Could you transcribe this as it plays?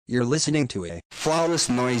You're listening to a Flawless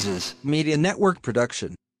Noises Media Network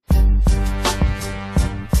production.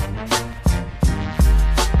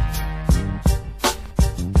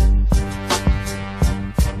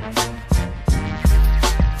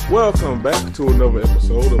 Welcome back to another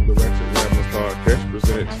episode of the Ratchet Ramblers Podcast,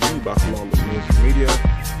 presented to you by Flawless Noises Media.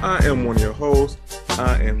 I am one of your hosts.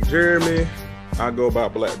 I am Jeremy. I go by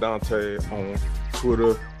Black Dante on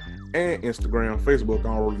Twitter and Instagram. Facebook,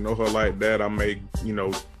 I don't really know her like that. I make,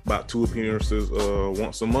 about 2 appearances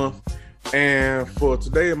once a month. And for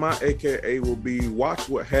today, my AKA will be Watch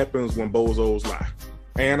What Happens When Bozos Lie.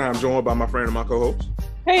 And I'm joined by my friend and my co-host.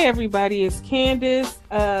 Hey everybody, it's Candace,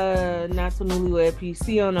 not so newlywed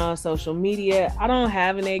PC on all social media. I don't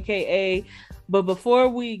have an AKA, but before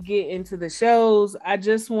we get into the shows, I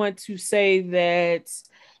just want to say that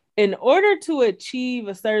in order to achieve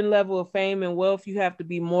a certain level of fame and wealth, you have to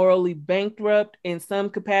be morally bankrupt in some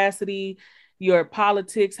capacity. Your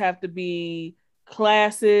politics have to be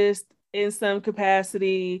classist in some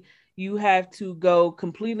capacity. You have to go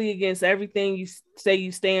completely against everything you say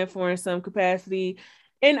you stand for in some capacity.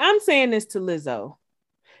 And I'm saying this to Lizzo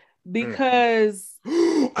because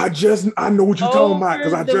I know what you're talking about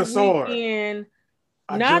because I just saw it.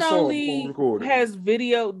 Not only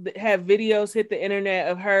have videos hit the internet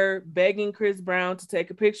of her begging Chris Brown to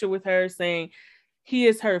take a picture with her, saying he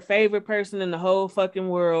is her favorite person in the whole fucking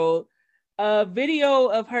world. A video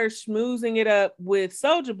of her schmoozing it up with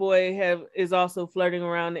Soulja Boy is also flirting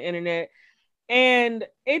around the internet. And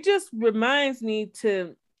it just reminds me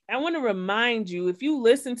I want to remind you, if you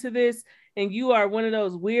listen to this and you are one of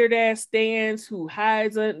those weird ass stans who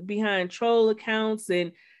hides behind troll accounts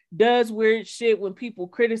and does weird shit when people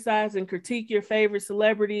criticize and critique your favorite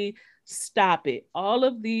celebrity, stop it. All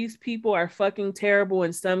of these people are fucking terrible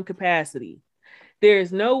in some capacity. There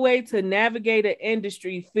is no way to navigate an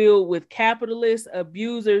industry filled with capitalists,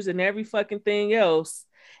 abusers, and every fucking thing else,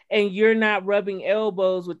 and you're not rubbing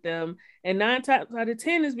elbows with them. And 9 times out of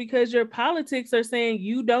 10 is because your politics are saying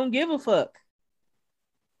you don't give a fuck.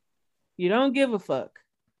 You don't give a fuck.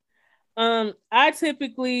 I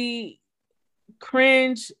typically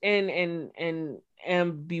cringe and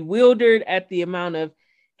am bewildered at the amount of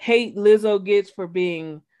hate Lizzo gets for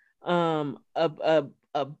being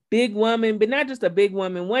a big woman, but not just a big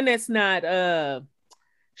woman, one that's not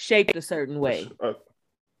shaped a certain way.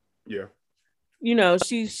 Yeah.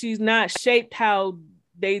 She's not shaped how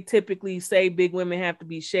they typically say big women have to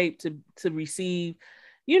be shaped to receive,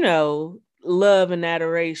 love and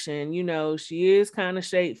adoration. She is kind of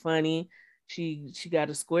shaped funny. She got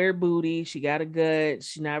a square booty. She got a gut.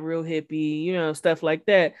 She's not real hippie, stuff like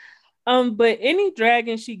that. But any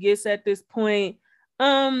dragon she gets at this point,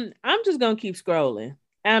 I'm just going to keep scrolling.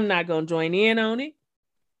 I'm not going to join in on it.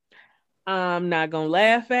 I'm not going to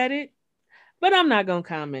laugh at it, but I'm not going to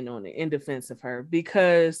comment on it in defense of her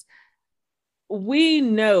because we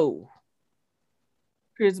know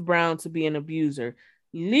Chris Brown to be an abuser.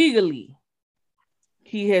 Legally,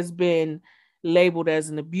 he has been labeled as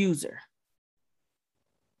an abuser.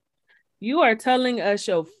 You are telling us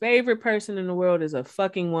your favorite person in the world is a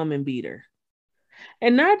fucking woman beater.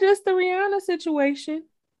 And not just the Rihanna situation.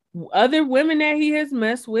 Other women that he has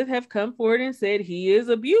messed with have come forward and said he is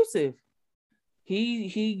abusive.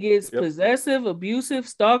 He gets possessive, abusive,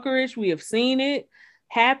 stalkerish. We have seen it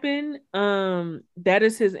happen. That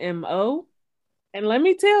is his MO. And let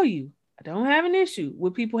me tell you, I don't have an issue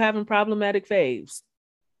with people having problematic faves.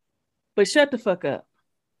 But shut the fuck up.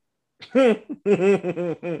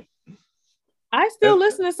 I still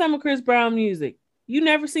listen to some of Chris Brown music. You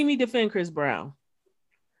never see me defend Chris Brown.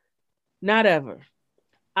 Not ever.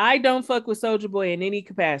 I don't fuck with Soulja Boy in any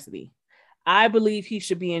capacity. I believe he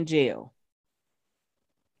should be in jail.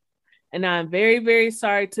 And I'm very, very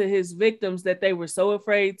sorry to his victims that they were so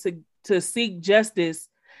afraid to seek justice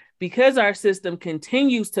because our system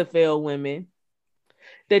continues to fail women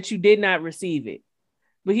that you did not receive it.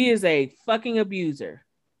 But he is a fucking abuser.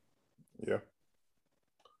 Yeah.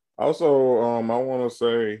 Also, I want to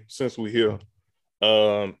say, since we're here,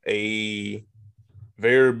 a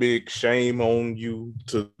very big shame on you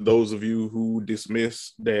to those of you who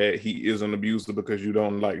dismiss that he is an abuser because you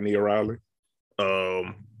don't like Nia Riley.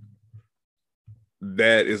 That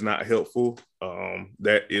is not helpful.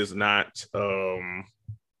 That is not,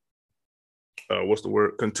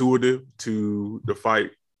 contuitive to the fight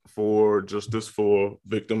for justice for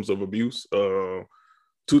victims of abuse. Two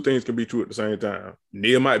things can be true at the same time.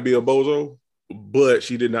 Nia might be a bozo, but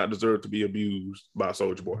she did not deserve to be abused by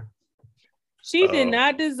Soulja Boy. She did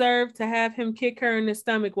not deserve to have him kick her in the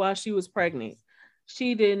stomach while she was pregnant.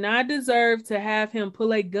 She did not deserve to have him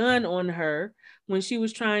pull a gun on her when she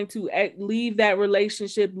was trying to leave that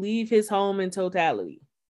relationship, leave his home in totality.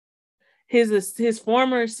 His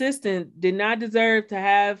former assistant did not deserve to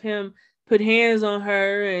have him put hands on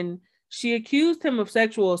her, and she accused him of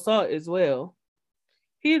sexual assault as well.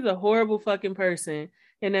 He's a horrible fucking person.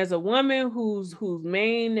 And as a woman whose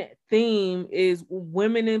main theme is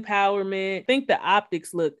women empowerment, I think the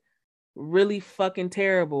optics look really fucking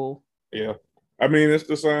terrible. Yeah. I mean, it's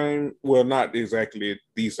the same. Well, not exactly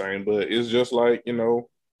the same, but it's just like, you know,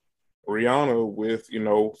 Rihanna with, you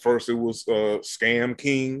know, first it was Scam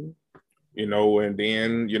King, you know, and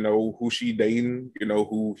then, you know, who she dating, you know,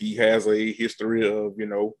 who he has a history of, you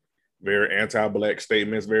know, very anti-Black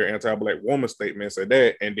statements, very anti-Black woman statements at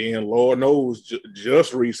that. And then Lord knows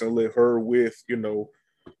just recently her with, you know,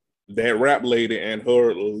 that rap lady and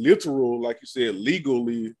her literal, like you said,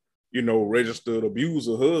 legally, you know, registered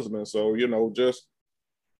abuser husband. So, you know, just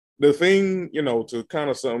the thing, you know, to kind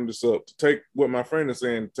of sum this up, to take what my friend is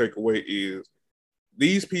saying, to take away is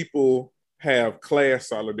these people have class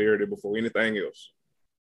solidarity before anything else.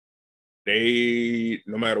 They,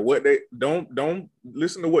 no matter what they don't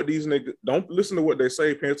listen to what these niggas, don't listen to what they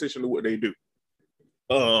say, pay attention to what they do.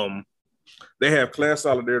 They have class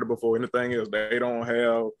solidarity before anything else. They don't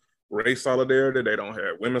have race solidarity, they don't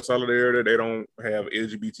have women's solidarity, they don't have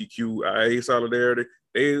LGBTQIA solidarity.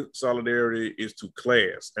 Their solidarity is to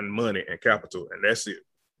class and money and capital, and that's it.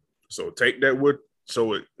 So take that,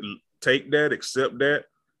 accept that,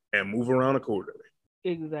 and move around accordingly.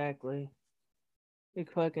 Exactly.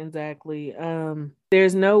 Exactly.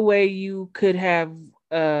 There's no way you could have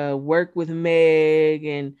worked with Meg,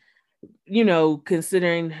 and you know,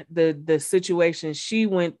 considering the situation she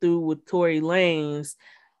went through with Tory Lanez,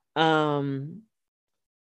 and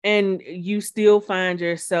you still find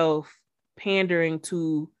yourself pandering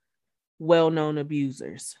to well-known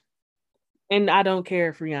abusers. And I don't care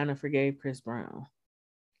if Rihanna forgave Chris Brown.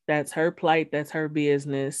 That's her plight. That's her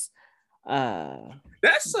business.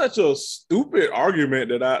 That's such a stupid argument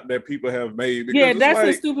that people have made. Yeah, that's like,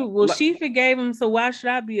 a stupid. Well, she forgave him, so why should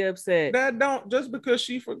I be upset? That don't, just because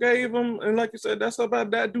she forgave him, and like you said, that's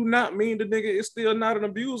about that, do not mean the nigga is still not an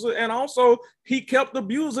abuser. And also, he kept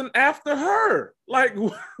abusing after her. Like,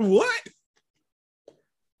 what?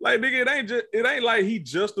 Like, nigga, it ain't like he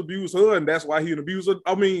just abused her and that's why he an abuser.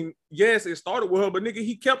 I mean, yes, it started with her, but nigga,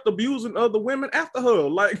 he kept abusing other women after her.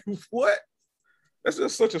 Like, what? That's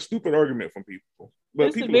just such a stupid argument from people. But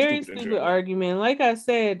it's people a very stupid argument. Like I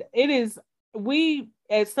said, it is, we,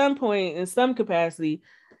 at some point, in some capacity,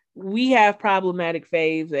 we have problematic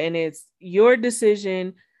faves, and it's your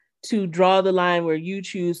decision to draw the line where you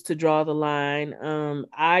choose to draw the line.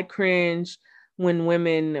 I cringe when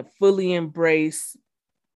women fully embrace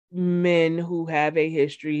men who have a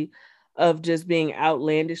history of just being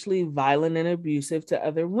outlandishly violent and abusive to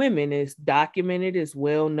other women. It's documented, it's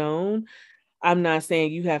well known. I'm not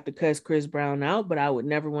saying you have to cuss Chris Brown out, but I would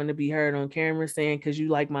never want to be heard on camera saying, because you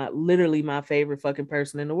like literally my favorite fucking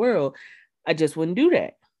person in the world. I just wouldn't do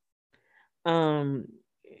that.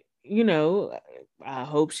 You know, I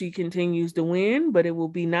hope she continues to win, but it will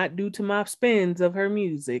be not due to my spins of her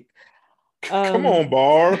music. Come on,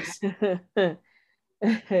 bars.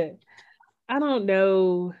 I don't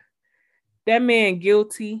know. That man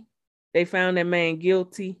guilty. They found that man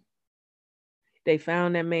guilty.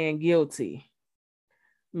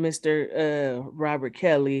 Mr. Robert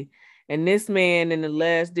Kelly. And this man in the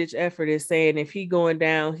last ditch effort is saying if he going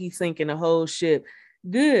down, he's sinking the whole ship.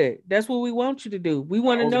 Good. That's what we want you to do. We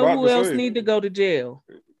want to know who else need to go to jail.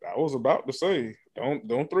 I was about to say,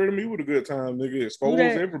 don't threaten me with a good time, nigga. Expose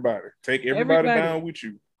everybody. Take everybody down with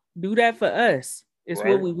you. Do that for us. It's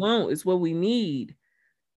right. What we want. It's what we need.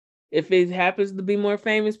 If it happens to be more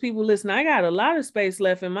famous people, listen, I got a lot of space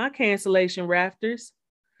left in my cancellation rafters.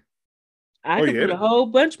 I could put a whole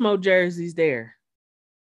bunch more jerseys there.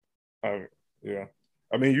 Yeah.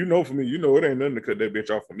 I mean, you know, for me, you know, it ain't nothing to cut that bitch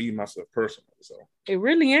off for me, myself, personally. So it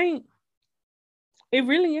really ain't.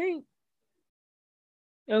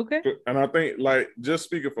 Okay. And I think, like, just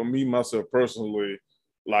speaking for me, myself, personally,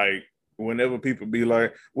 like, whenever people be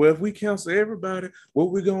like, well, if we cancel everybody, what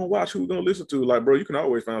we gonna watch, who we gonna listen to? Like, bro, you can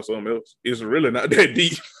always find something else. It's really not that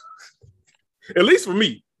deep. At least for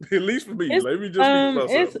me. Let me just speak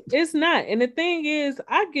myself. It's not. And the thing is,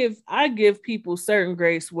 I give people certain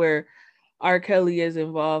grace where R. Kelly is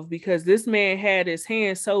involved, because this man had his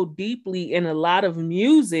hands so deeply in a lot of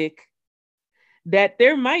music that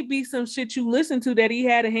there might be some shit you listen to that he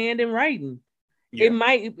had a hand in writing. Yeah.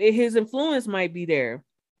 His influence might be there.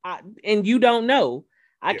 And you don't know.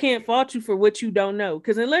 I can't fault you for what you don't know,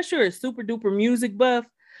 because unless you're a super duper music buff,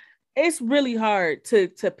 it's really hard to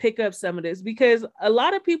pick up some of this, because a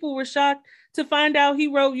lot of people were shocked to find out he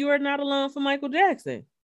wrote "You Are Not Alone" for Michael Jackson.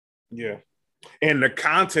 Yeah, and the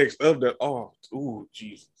context of the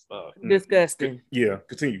Jesus, disgusting. Yeah,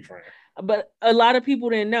 continue, Frank. But a lot of people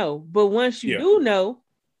didn't know. But once you do know,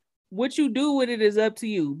 what you do with it is up to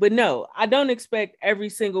you. But no, I don't expect every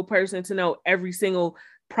single person to know every single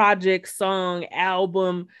project, song,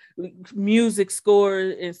 album, music score,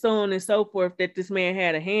 and so on and so forth that this man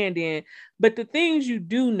had a hand in. But the things you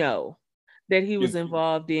do know that he was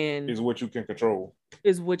involved in is what you can control.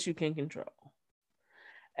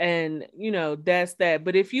 And, that's that.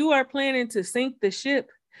 But if you are planning to sink the ship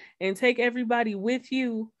and take everybody with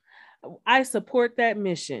you, I support that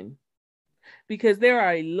mission. Because there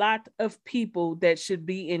are a lot of people that should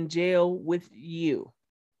be in jail with you.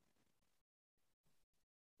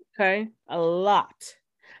 Okay? A lot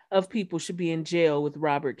of people should be in jail with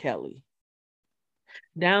Robert Kelly.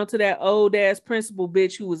 Down to that old ass principal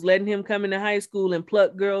bitch who was letting him come into high school and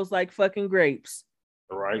pluck girls like fucking grapes.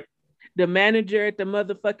 Right. The manager at the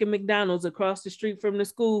motherfucking McDonald's across the street from the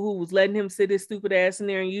school who was letting him sit his stupid ass in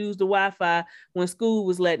there and use the Wi-Fi when school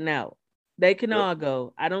was letting out. They can all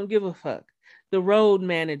go. I don't give a fuck. The road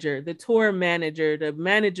manager, the tour manager, the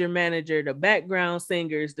manager, the background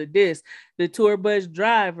singers, the tour bus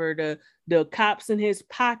driver, the cops in his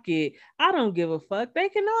pocket. I don't give a fuck. They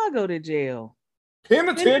can all go to jail.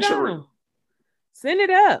 Penitentiary. Send it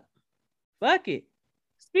up. Fuck it.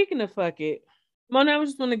 Speaking of fuck it, Mona, I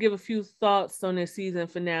just want to give a few thoughts on this season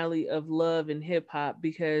finale of Love and Hip Hop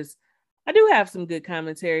because I do have some good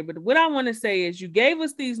commentary, but what I want to say is you gave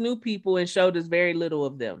us these new people and showed us very little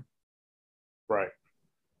of them. Right.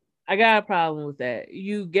 I got a problem with that.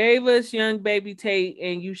 You gave us Young Baby Tate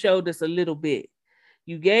and you showed us a little bit.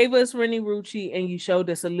 You gave us Rennie Rucci and you showed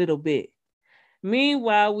us a little bit.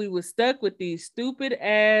 Meanwhile, we were stuck with these stupid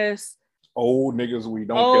ass old niggas we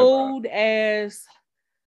don't old care about. Ass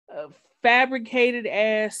fabricated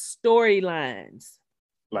ass storylines.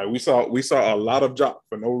 Like we saw a lot of Jock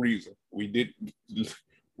for no reason. We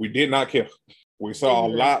did not care. We saw a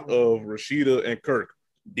lot of Rashida and Kirk.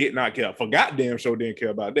 Did not care. For goddamn sure didn't care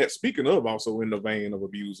about that. Speaking of also in the vein of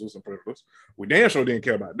abusers and predators, we damn sure didn't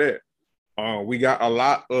care about that. We got a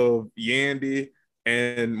lot of Yandy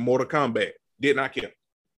and Mortal Kombat. Did not care.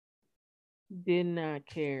 Did not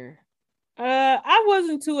care. I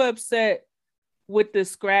wasn't too upset with the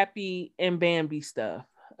Scrappy and Bambi stuff.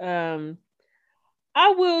 I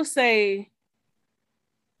will say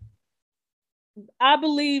I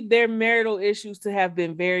believe their marital issues to have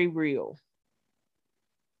been very real.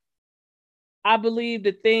 I believe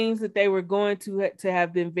the things that they were going to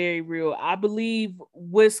have been very real. I believe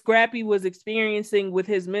what Scrappy was experiencing with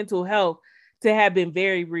his mental health to have been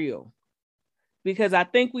very real. Because I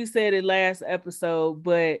think we said it last episode,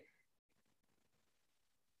 but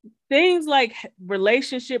things like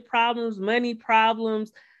relationship problems, money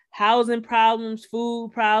problems, housing problems,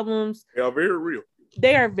 food problems. They are very real.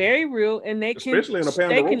 They are very real, and especially in a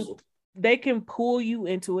Ponderosa. They can pull you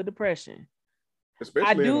into a depression.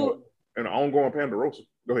 Especially in an ongoing Ponderosa.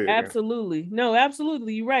 Go ahead. Absolutely. Man. No,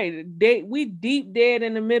 absolutely. You're right. We deep dead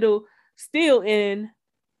in the middle, still in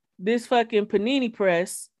this fucking panini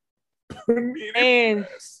press.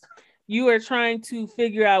 You are trying to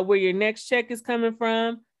figure out where your next check is coming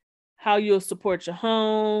from, how you'll support your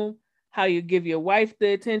home, how you give your wife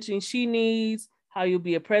the attention she needs, how you'll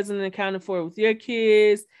be a present and accounted for with your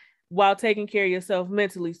kids while taking care of yourself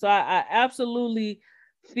mentally. So I absolutely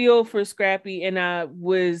feel for Scrappy, and I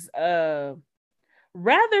was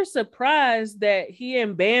rather surprised that he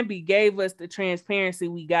and Bambi gave us the transparency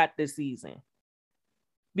we got this season.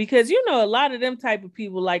 Because, a lot of them type of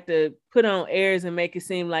people like to put on airs and make it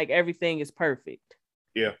seem like everything is perfect.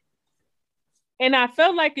 Yeah. And I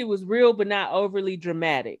felt like it was real, but not overly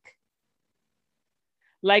dramatic.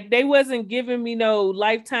 Like they wasn't giving me no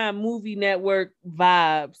Lifetime Movie Network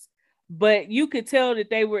vibes, but you could tell that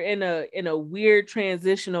they were in a weird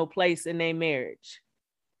transitional place in their marriage.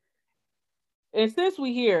 And since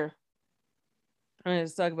we here, I'm going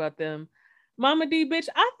to talk about them. Mama D, bitch,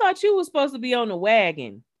 I thought you was supposed to be on the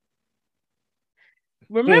wagon.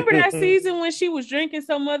 Remember that season when she was drinking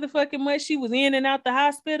so motherfucking much, she was in and out the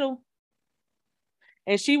hospital?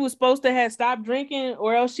 And she was supposed to have stopped drinking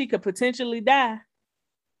or else she could potentially die.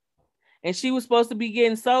 And she was supposed to be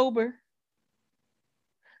getting sober.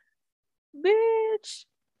 Bitch,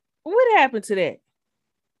 what happened to that?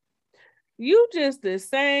 You just the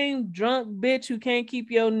same drunk bitch who can't keep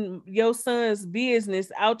your son's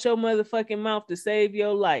business out your motherfucking mouth to save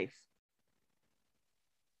your life.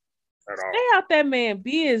 Stay out that man's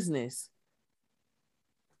business.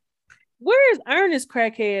 Where is Ernest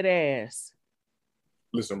crackhead ass?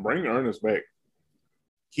 Listen, bring Ernest back.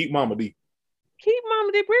 Keep Mama D. keep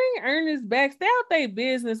Mama. They bring Ernest back. Stay out their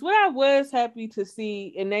business. What I was happy to see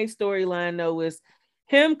in their storyline though was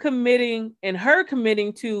him committing and her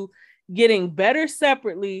committing to getting better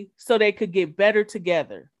separately so they could get better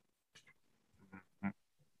together.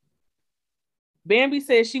 Bambi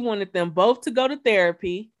said she wanted them both to go to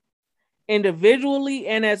therapy individually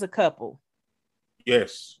and as a couple.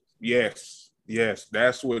 Yes.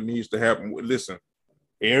 That's what needs to happen. Listen,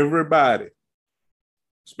 everybody,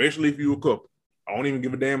 especially if you a couple, I don't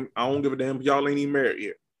give a damn if y'all ain't even married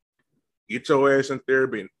yet. Get your ass in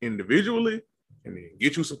therapy individually and then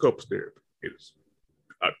get you some couples therapy.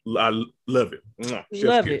 I love it.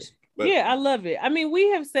 Love it. I love it. I mean, we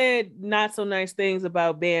have said not so nice things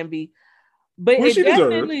about Bambi, but which she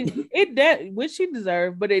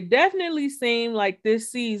deserved, but it definitely seemed like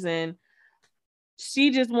this season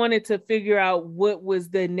she just wanted to figure out what was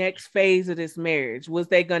the next phase of this marriage. Was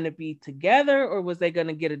they going to be together or was they going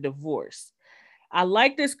to get a divorce? I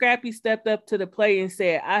like that Scrappy stepped up to the plate and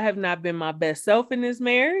said, I have not been my best self in this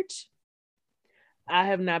marriage. I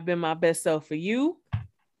have not been my best self for you.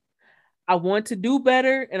 I want to do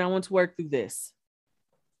better and I want to work through this.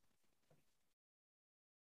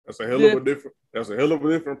 That's a hell of a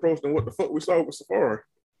different approach than what the fuck we saw with Safari.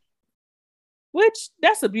 Which,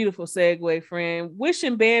 that's a beautiful segue, friend.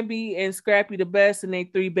 Wishing Bambi and Scrappy the best and they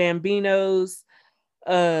 3 Bambinos.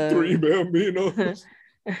 3 Bambinos.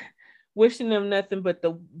 Wishing them nothing but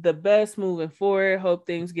the best moving forward. Hope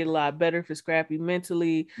things get a lot better for Scrappy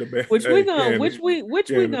mentally. Which we gonna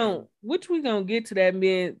get to that,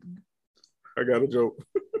 man. I got a joke.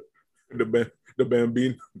 the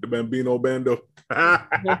Bambino Bando.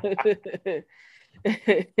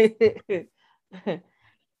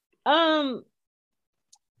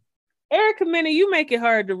 Erica Mena, you make it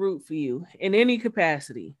hard to root for you in any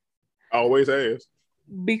capacity. Always has.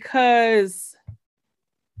 Because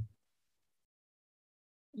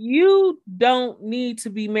you don't need to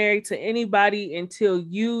be married to anybody until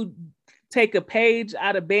you take a page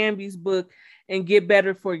out of Bambi's book and get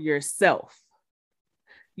better for yourself.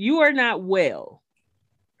 You are not well.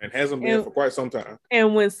 And hasn't been for quite some time.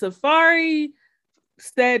 And when Safari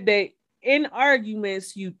said that in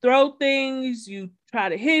arguments, you throw things, you try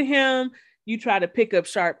to hit him, you try to pick up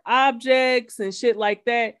sharp objects and shit like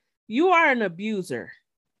that, you are an abuser.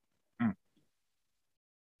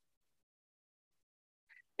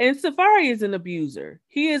 And Safari is an abuser.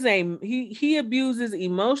 He abuses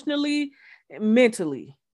emotionally and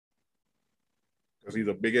mentally. Because he's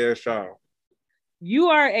a big ass child. You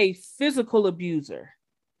are a physical abuser.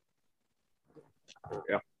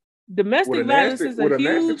 Yeah. Domestic violence is a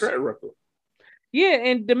huge track record. Yeah,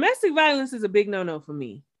 and domestic violence is a big no-no for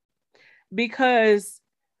me. Because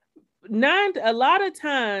a lot of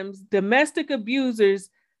times domestic abusers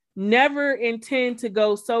never intend to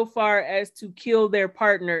go so far as to kill their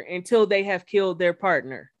partner until they have killed their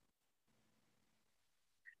partner.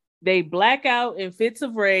 They black out in fits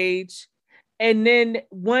of rage, and then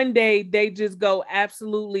one day they just go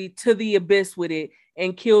absolutely to the abyss with it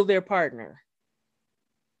and kill their partner.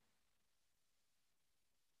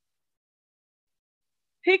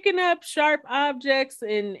 Picking up sharp objects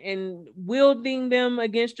and wielding them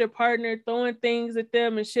against your partner, throwing things at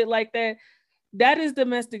them and shit like that, that is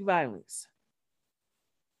domestic violence.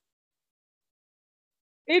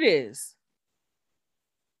 It is.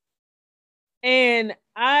 And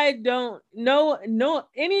I don't know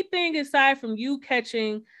anything aside from you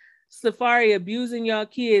catching Safari abusing your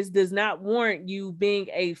kids does not warrant you being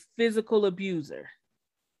a physical abuser.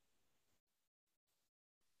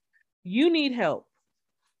 You need help.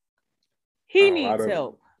 He needs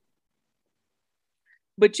help.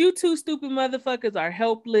 But you two stupid motherfuckers are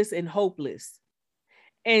helpless and hopeless.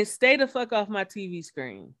 And stay the fuck off my TV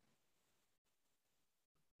screen.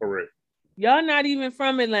 Correct. Y'all not even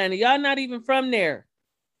from Atlanta. Y'all not even from there.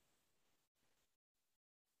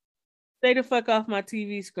 Stay the fuck off my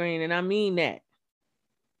TV screen, and I mean that.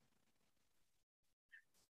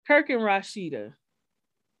 Kirk and Rashida.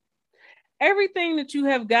 Everything that you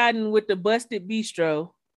have gotten with the Busted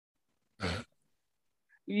Bistro,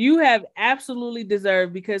 you have absolutely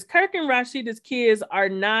deserved, because Kirk and Rashida's kids are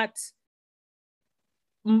not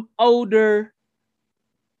older,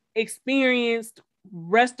 experienced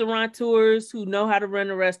restaurateurs who know how to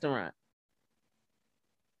run a restaurant.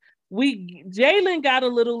 Jalen got a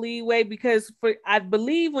little leeway because I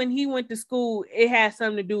believe when he went to school, it had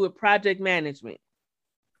something to do with project management.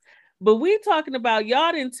 But we talking about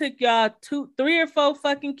y'all done took y'all 3 or 4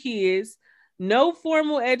 fucking kids, no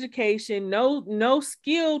formal education, no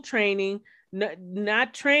skill training,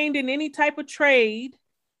 not trained in any type of trade,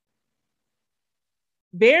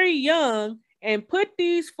 very young, and put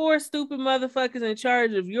these 4 stupid motherfuckers in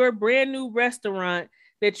charge of your brand new restaurant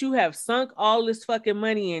that you have sunk all this fucking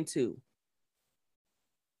money into.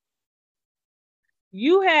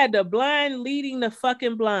 You had the blind leading the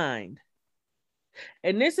fucking blind.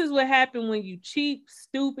 And this is what happened when you cheap,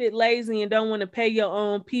 stupid, lazy, and don't want to pay your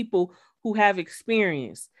own people who have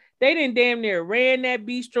experience. They done damn near ran that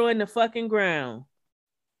bistro in the fucking ground.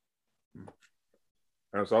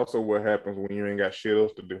 That's also what happens when you ain't got shit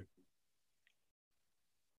else to do.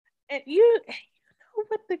 And you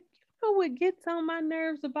know what gets on my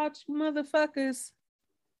nerves about you motherfuckers?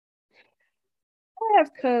 I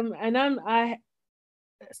have come, and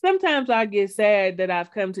sometimes I get sad that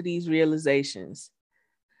I've come to these realizations.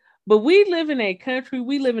 But we live in a country,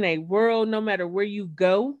 we live in a world, no matter where you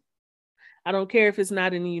go. I don't care if it's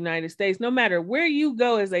not in the United States. No matter where you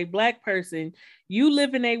go as a Black person, you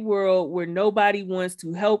live in a world where nobody wants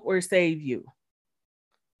to help or save you.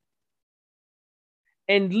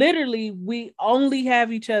 And literally, we only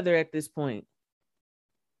have each other at this point.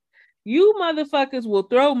 You motherfuckers will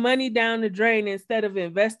throw money down the drain instead of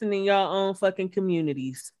investing in your own fucking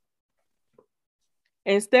communities.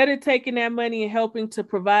 Instead of taking that money and helping to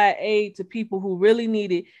provide aid to people who really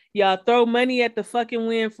need it, y'all throw money at the fucking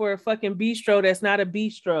wind for a fucking bistro that's not a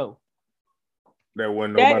bistro. That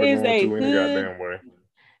wasn't nobody going to any goddamn way.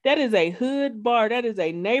 That is a hood bar. That is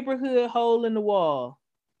a neighborhood hole in the wall.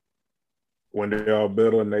 When they are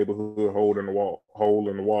better neighborhood hole in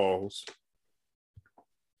the walls.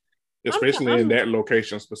 Especially in that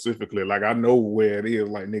location specifically. Like, I know where it is.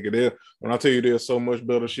 Like, nigga, there. When I tell you there's so much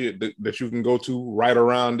better shit that you can go to right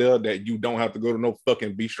around there that you don't have to go to no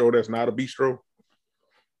fucking bistro that's not a bistro.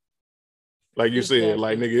 Like you said,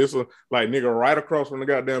 like, nigga, it's nigga, right across from the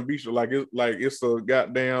goddamn bistro. It's a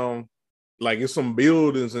goddamn, like, it's some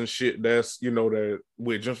buildings and shit that's, you know, that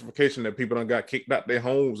with gentrification that people done got kicked out their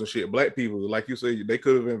homes and shit. Black people, like you said, they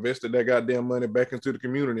could have invested that goddamn money back into the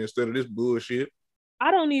community instead of this bullshit. I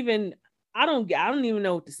don't even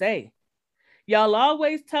know what to say. Y'all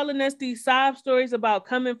always telling us these sob stories about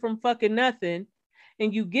coming from fucking nothing,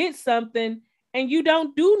 and you get something and you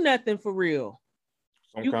don't do nothing for real.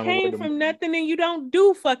 You came from nothing and you don't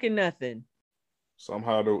do fucking nothing.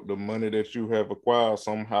 Somehow the money that you have acquired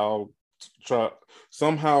somehow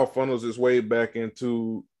funnels its way back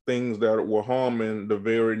into things that were harming the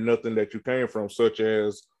very nothing that you came from, such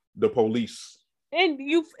as the police. And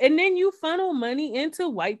then you funnel money into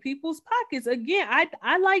white people's pockets. Again,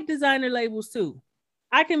 I like designer labels too.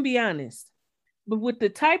 I can be honest. But with the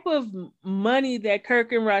type of money that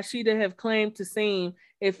Kirk and Rashida have claimed to seem,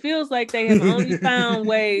 it feels like they have only found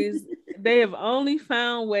ways. They have only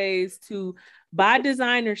found ways to buy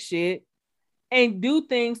designer shit and do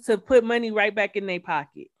things to put money right back in their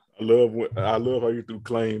pocket. I love how you threw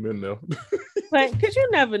claim in there. Because you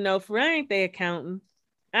never know. I ain't they accountant.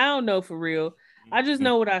 I don't know for real. I just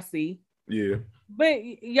know what I see. Yeah.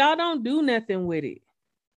 But y'all don't do nothing with it.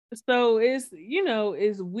 So it's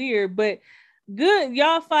weird, but good.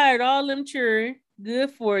 Y'all fired all them children.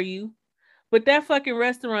 Good for you. But that fucking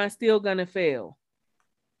restaurant's still gonna fail.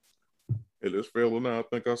 It is failing now. I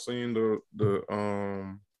think I seen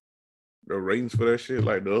the ratings for that shit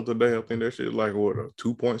like the other day. I think that shit like what, a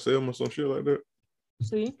 2.7 or some shit like that.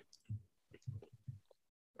 See?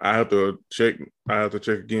 I have to check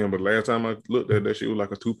again, but last time I looked at that shit, it was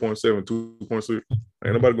like a 2.7, 2.6.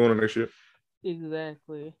 Ain't nobody going on that shit.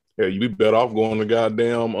 Exactly. Yeah, you be better off going to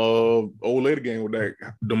goddamn old lady game with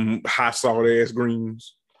them high salt ass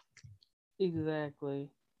greens. Exactly.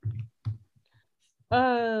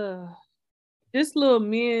 This little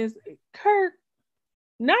men's Kirk,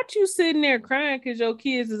 not you sitting there crying because your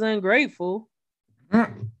kids is ungrateful.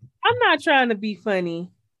 I'm not trying to be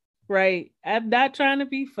funny. Right, I'm not trying to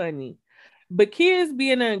be funny, but kids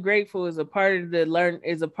being ungrateful is a part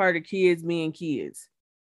of kids being kids.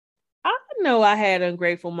 I know I had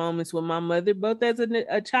ungrateful moments with my mother, both as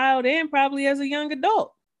a child and probably as a young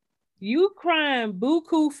adult. You crying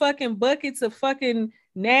buku fucking buckets of fucking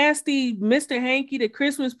nasty Mr. Hanky the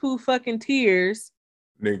Christmas Pooh fucking tears.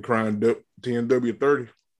 Nigga crying TNW30.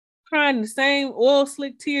 Crying the same oil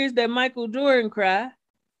slick tears that Michael Jordan cried.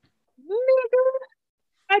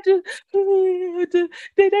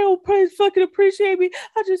 They don't fucking appreciate me.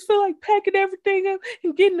 I just feel like packing everything up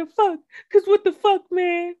and getting the fuck. Cause what the fuck,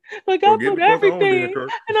 man? Like, I put everything and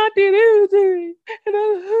I did everything.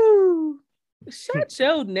 And shut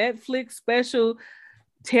your Netflix special,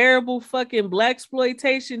 terrible fucking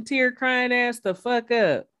blaxploitation tear crying ass the fuck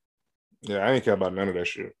up. Yeah, I ain't care about none of that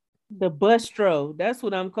shit. The bustro. That's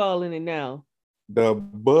what I'm calling it now. The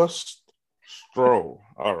bustro.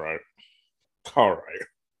 All right.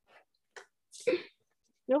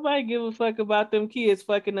 Nobody give a fuck about them kids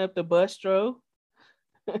fucking up the bustro.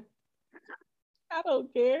 I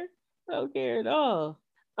don't care. I don't care at all.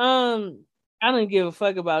 I don't give a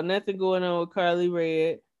fuck about nothing going on with Carly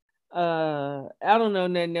Red. I don't know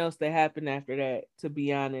nothing else that happened after that, to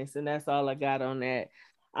be honest, and that's all I got on that.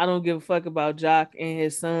 I don't give a fuck about Jock and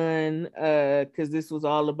his son, because this was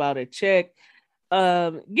all about a check.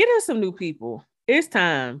 Get us some new people. It's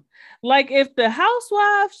time. Like, if the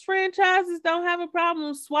Housewives franchises don't have a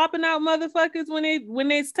problem swapping out motherfuckers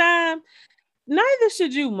when it's time, neither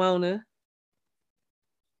should you, Mona.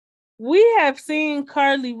 We have seen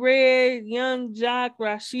Carly Red, Young Jock,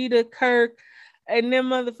 Rashida Kirk, and them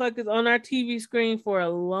motherfuckers on our TV screen for a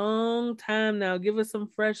long time now. Give us some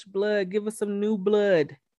fresh blood. Give us some new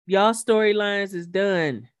blood. Y'all storylines is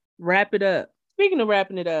done. Wrap it up. Speaking of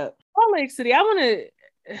wrapping it up, Salt Lake City, I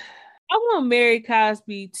want Mary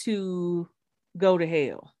Cosby to go to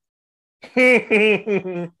hell.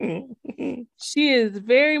 She is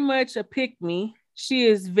very much a pick-me. She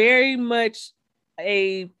is very much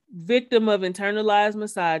a victim of internalized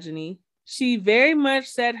misogyny. She very much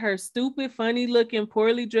set her stupid, funny-looking,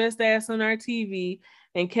 poorly dressed ass on our TV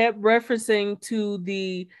and kept referencing to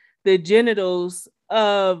the genitals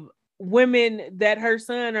of women that her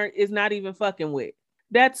son is not even fucking with.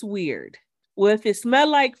 That's weird. Well, if it smell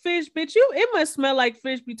like fish, bitch, it must smell like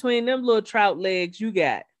fish between them little trout legs you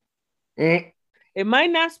got. It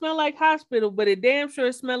might not smell like hospital, but it damn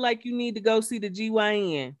sure smell like you need to go see the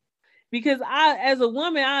GYN. Because as a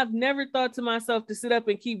woman, I've never thought to myself to sit up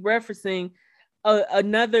and keep referencing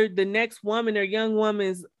the next woman or young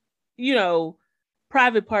woman's,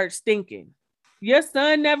 private part stinking. Your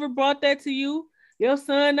son never brought that to you. Your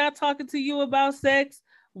son not talking to you about sex.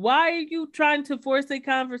 Why are you trying to force a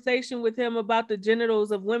conversation with him about the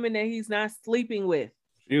genitals of women that he's not sleeping with?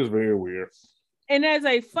 She was very weird. And as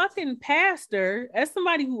a fucking pastor, as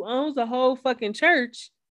somebody who owns a whole fucking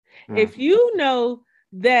church, if you know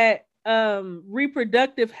that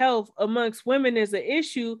reproductive health amongst women is an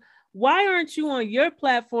issue, why aren't you on your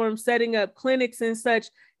platform setting up clinics and such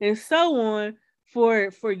and so on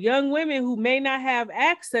for young women who may not have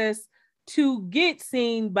access to get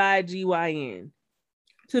seen by GYN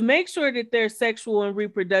to make sure that their sexual and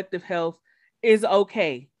reproductive health is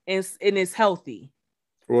okay and is healthy?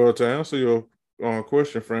 Well, to answer your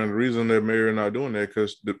question, friend, the reason that Mary not doing that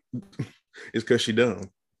is because she dumb.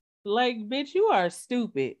 Like, bitch, you are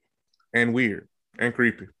stupid. And weird. And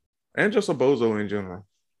creepy. And just a bozo in general.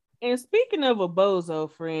 And speaking of a bozo,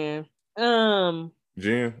 friend,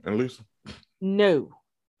 Jen and Lisa? No.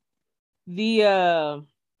 The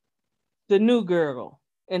new girl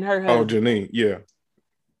and her husband. Oh, Janine, yeah.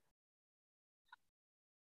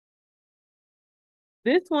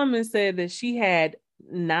 This woman said that she had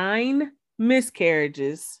 9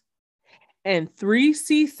 miscarriages and 3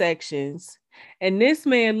 C-sections. And this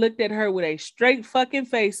man looked at her with a straight fucking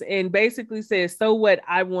face and basically said, so what?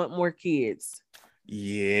 I want more kids.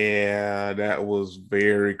 Yeah, that was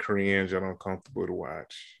very cringe and uncomfortable to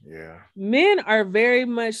watch. Yeah. Men are very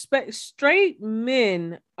much, straight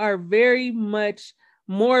men are very much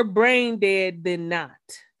more brain dead than not.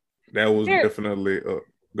 That was definitely,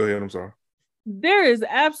 go ahead, I'm sorry. There is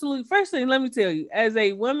absolutely, first thing, let me tell you, as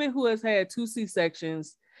a woman who has had 2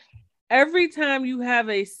 C-sections, every time you have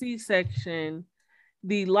a C-section,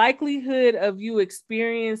 the likelihood of you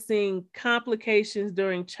experiencing complications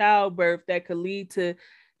during childbirth that could lead to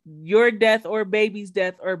your death or baby's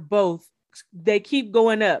death or both, they keep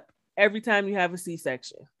going up every time you have a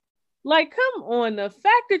C-section. Like, come on, the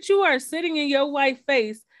fact that you are sitting in your wife's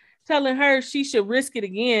face telling her she should risk it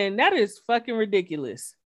again, that is fucking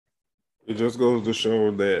ridiculous. It just goes to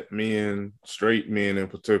show that men, straight men in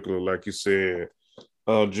particular, like you said,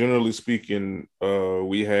 generally speaking,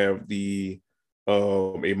 we have the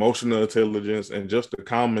emotional intelligence and just the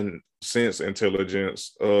common sense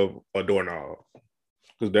intelligence of a doorknob,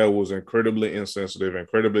 because that was incredibly insensitive,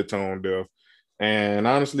 incredibly tone deaf. And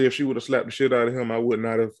honestly, if she would have slapped the shit out of him, I would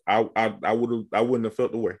not have. I wouldn't have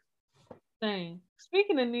felt the way. Dang.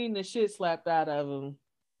 Speaking of needing the shit slapped out of him,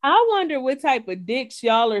 I wonder what type of dicks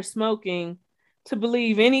y'all are smoking to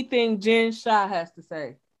believe anything Jen Shah has to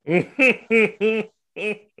say. It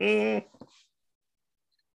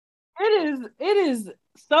is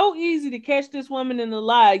so easy to catch this woman in the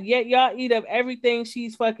lie, yet y'all eat up everything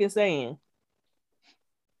she's fucking saying.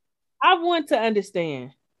 I want to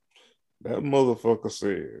understand. That motherfucker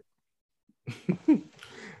said,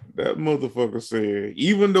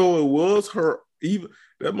 even though it was her,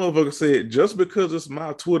 that motherfucker said, just because it's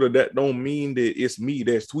my Twitter, that don't mean that it's me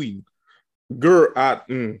that's tweeting. Girl,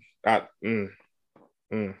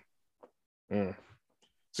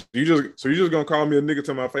 So you just gonna call me a nigga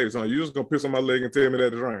to my face, huh? You just gonna piss on my leg and tell me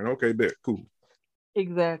that it's raining. Okay, bet. Cool.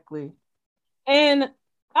 Exactly. And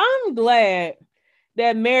I'm glad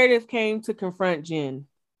that Meredith came to confront Jen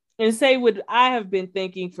and say what I have been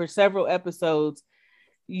thinking for several episodes.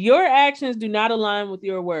 Your actions do not align with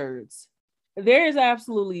your words. There is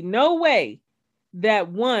absolutely no way that,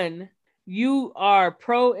 one, you are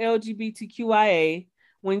pro LGBTQIA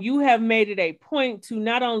when you have made it a point to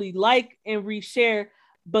not only like and reshare,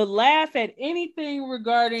 but laugh at anything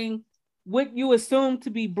regarding what you assume to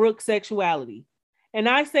be Brooke's sexuality. And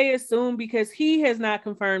I say assume because he has not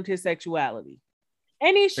confirmed his sexuality.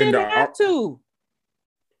 And he shouldn't have to.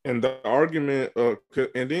 And the argument,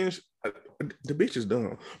 and then the bitch is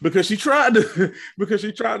dumb because she tried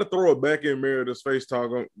to throw it back in Meredith's face,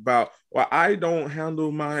 talking about, well, I don't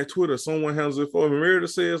handle my Twitter, someone handles it for me. Meredith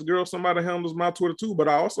says, girl, somebody handles my Twitter too, but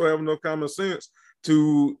I also have enough common sense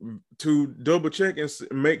to double check and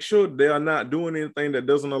make sure they are not doing anything that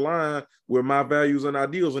doesn't align with my values and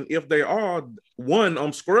ideals. And if they are, one,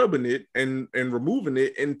 I'm scrubbing it and removing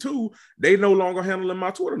it, and two, they no longer handling my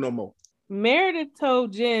Twitter no more. Meredith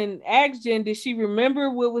asked Jen, did she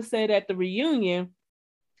remember what was said at the reunion,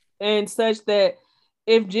 and such that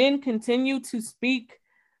if Jen continued to speak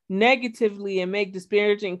negatively and make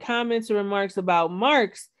disparaging comments or remarks about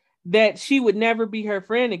Marks, that she would never be her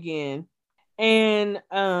friend again. And,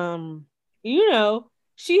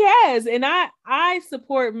 she has, and I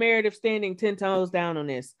support Meredith standing 10 toes down on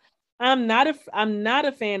this. I'm not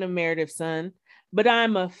a fan of Meredith's son, but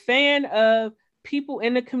I'm a fan of people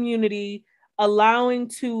in the community being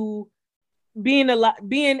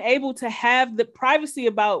able to have the privacy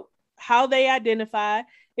about how they identify,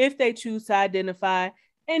 if they choose to identify,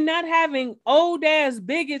 and not having old ass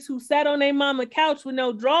bigots who sat on their mama couch with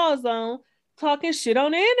no drawers on talking shit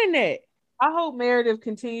on the internet. I hope Meredith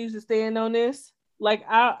continues to stand on this. Like,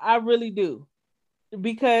 I really do.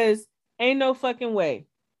 Because ain't no fucking way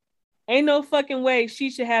she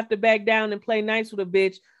should have to back down and play nice with a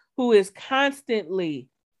bitch who is constantly,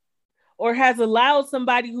 or has allowed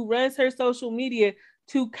somebody who runs her social media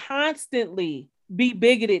to constantly be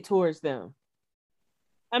bigoted towards them.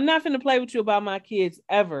 I'm not finna play with you about my kids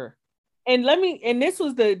ever. And this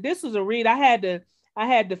was a read. I had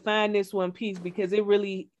to find this one piece because it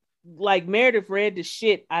really, like, Meredith read the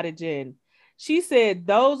shit out of Jen. She said,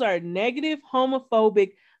 those are negative,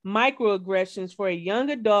 homophobic microaggressions for a young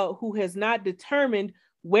adult who has not determined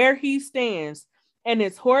where he stands. And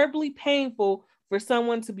it's horribly painful for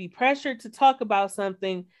someone to be pressured to talk about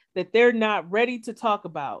something that they're not ready to talk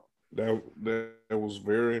about. That was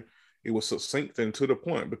it was succinct and to the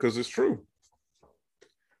point, because it's true.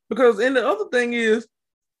 Because, and the other thing is,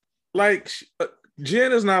 like,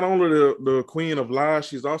 Jen is not only the queen of lies,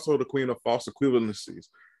 she's also the queen of false equivalencies.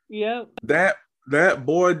 Yep. That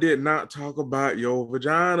boy did not talk about your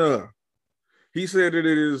vagina. He said that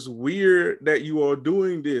it is weird that you are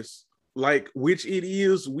doing this. Like, which it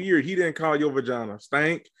is weird. He didn't call your vagina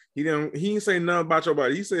stank. He didn't say nothing about your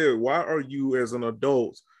body. He said, why are you as an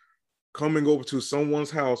adult coming over to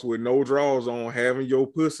someone's house with no drawers on, having your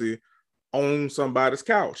pussy on somebody's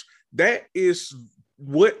couch? That is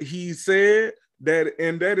what he said,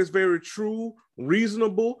 and that is very true,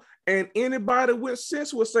 reasonable, and anybody with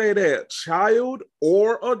sense would say that, child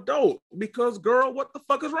or adult, because, girl, what the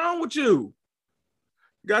fuck is wrong with you?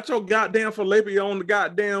 Got your goddamn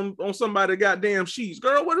falapia on somebody's goddamn sheets.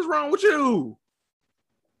 Girl, what is wrong with you?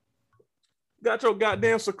 Got your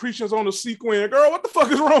goddamn secretions on the sequin. Girl, what the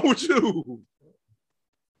fuck is wrong with you?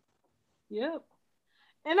 Yep.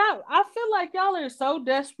 And I feel like y'all are so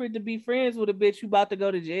desperate to be friends with a bitch who about to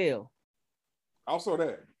go to jail. Also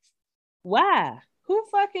that. Why? Who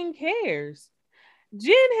fucking cares?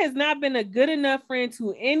 Jen has not been a good enough friend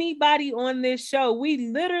to anybody on this show.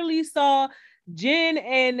 We literally saw Jen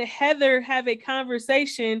and Heather have a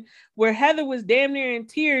conversation where Heather was damn near in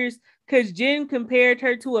tears because Jen compared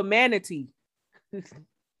her to a manatee.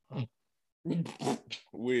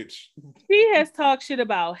 Which? She has talked shit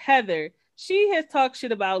about Heather. She has talked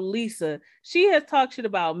shit about Lisa. She has talked shit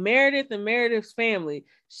about Meredith and Meredith's family.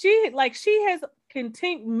 She has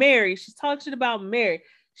continued Mary. She's talked shit about Mary.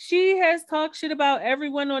 She has talked shit about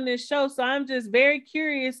everyone on this show. So I'm just very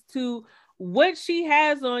curious to what she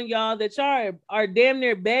has on y'all that y'all are damn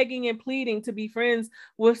near begging and pleading to be friends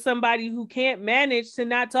with somebody who can't manage to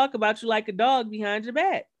not talk about you like a dog behind your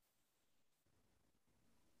back.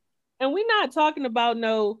 And we're not talking about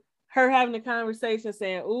her having a conversation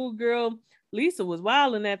saying, "Ooh, girl, Lisa was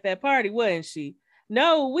wilding at that party, wasn't she?"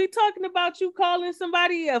 No, we talking about you calling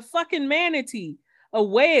somebody a fucking manatee, a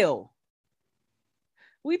whale.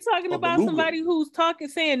 We talking about somebody who's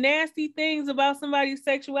saying nasty things about somebody's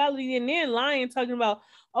sexuality and then lying, talking about,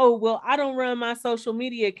 oh, well, I don't run my social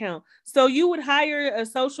media account. So you would hire a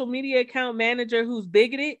social media account manager who's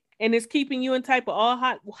bigoted and is keeping you in type of all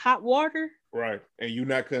hot water? Right. And you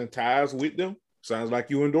not cutting ties with them? Sounds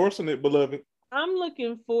like you endorsing it, beloved. I'm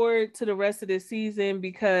looking forward to the rest of this season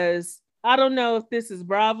because I don't know if this is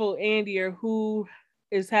Bravo, Andy, or who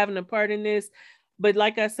is having a part in this. But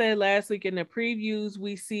like I said last week in the previews,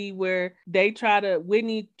 we see where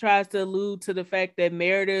Whitney tries to allude to the fact that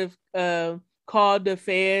Meredith called the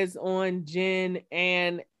feds on Jen.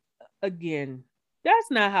 And again,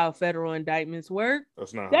 that's not how federal indictments work.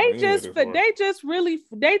 That's not. They just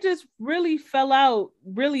really fell out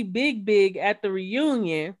really big at the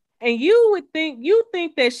reunion. And you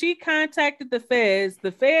think that she contacted the feds.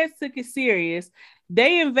 The feds took it serious.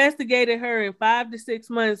 They investigated her in 5 to 6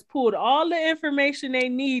 months, pulled all the information they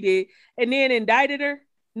needed, and then indicted her.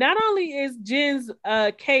 Not only is Jen's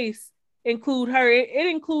case include her, it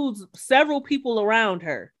includes several people around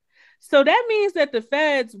her. So that means that the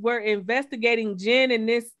feds were investigating Jen and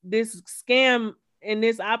this scam and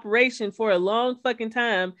this operation for a long fucking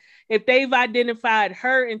time. If they've identified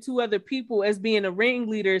her and 2 other people as being the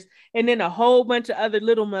ringleaders and then a whole bunch of other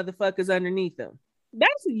little motherfuckers underneath them.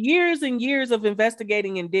 That's years and years of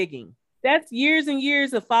investigating and digging. That's years and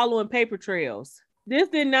years of following paper trails. This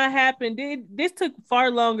did not happen. This took far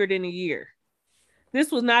longer than a year. This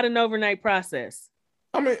was not an overnight process.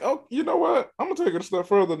 I mean, you know what? I'm going to take it a step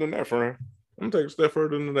further than that, friend. I'm going to take it a step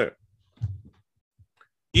further than that.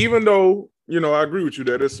 Even though, you know, I agree with you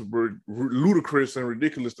that it's ludicrous and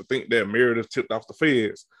ridiculous to think that Meredith tipped off the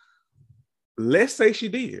feds. Let's say she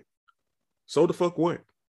did. So the fuck what?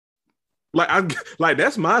 Like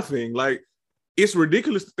that's my thing. Like, it's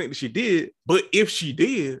ridiculous to think that she did, but if she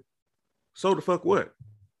did, so the fuck what?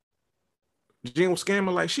 Jen was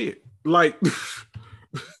scamming like shit. Like,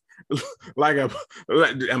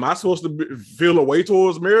 am I supposed to feel a way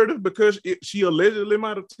towards Meredith because she allegedly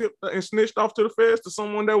might have tipped and snitched off to the feds to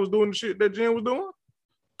someone that was doing the shit that Jen was doing?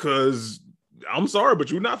 Because I'm sorry,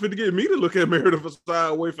 but you're not fit to get me to look at Meredith a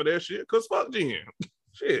sideway for that shit. Because fuck Jen,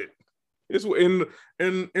 shit. It's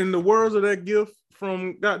in the words of that gift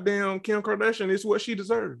from goddamn Kim Kardashian. It's what she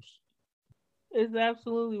deserves. It's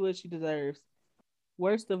absolutely what she deserves.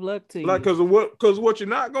 Worst of luck to you. Like, because what you're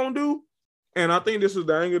not gonna do, and I think this is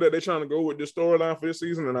the angle that they're trying to go with this storyline for this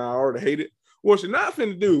season, and I already hate it. What you're not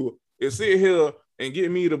finna do is sit here and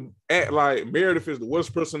get me to act like Meredith is the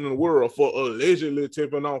worst person in the world for allegedly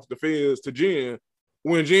tipping off the feds to Jen,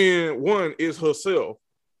 when Jen, 1, is herself,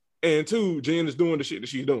 and 2, Jen is doing the shit that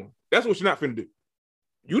she's doing. That's what you're not finna do.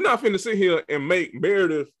 You're not finna sit here and make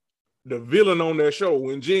Meredith the villain on that show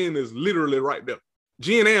when Jen is literally right there.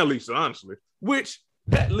 Jen and Lisa, honestly. Which,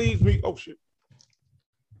 that leads me, oh shit.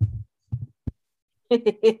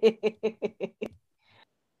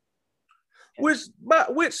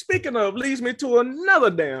 which speaking of, leads me to another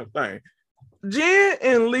damn thing. Jen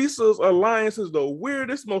and Lisa's alliance is the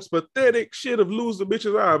weirdest, most pathetic shit of loser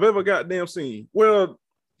bitches I've ever goddamn seen. Well,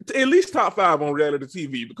 at least top 5 on reality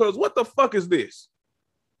TV, because what the fuck is this?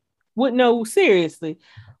 What? No, seriously.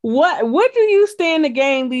 What do you stand to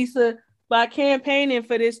gain, Lisa, by campaigning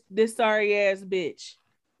for this sorry ass bitch?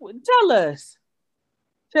 Tell us.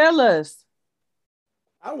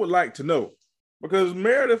 I would like to know, because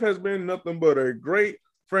Meredith has been nothing but a great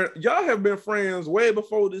friend. Y'all have been friends way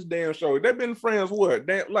before this damn show. They've been friends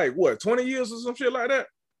 20 years or some shit like that?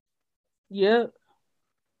 Yep.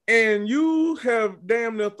 And you have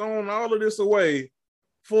damn near thrown all of this away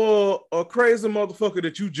for a crazy motherfucker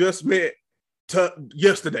that you just met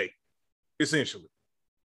yesterday, essentially.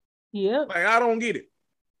 Yep. Like, I don't get it.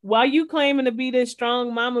 Why you claiming to be this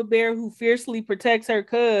strong mama bear who fiercely protects her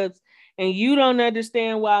cubs, and you don't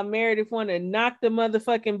understand why Meredith want to knock the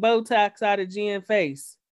motherfucking Botox out of Jen's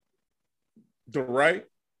face? Right?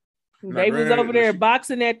 They was over there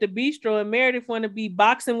boxing at the bistro, and Meredith want to be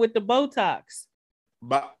boxing with the Botox.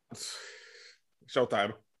 Show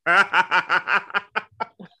title.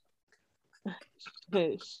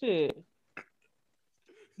 Shit.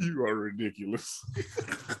 You are ridiculous.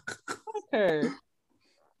 Okay.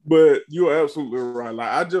 But you're absolutely right. Like,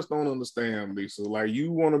 I just don't understand, Lisa. Like,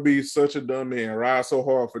 you want to be such a dumb man, ride so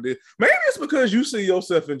hard for this. Maybe it's because you see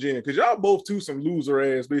yourself in Jen, because y'all both two some loser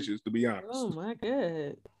ass bitches, to be honest. Oh my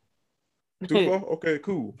God. Too far? Okay,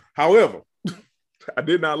 cool. However, I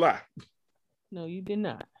did not lie. No, you did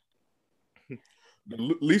not.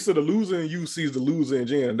 Lisa, the loser in you sees the loser in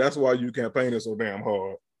Jen. That's why you campaigning so damn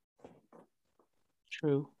hard.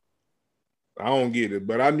 True. I don't get it,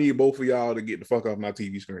 but I need both of y'all to get the fuck off my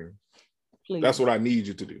TV screen. Please. That's what I need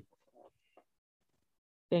you to do.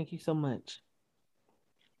 Thank you so much.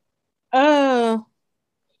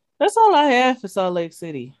 That's all I have for Salt Lake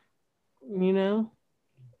City. You know,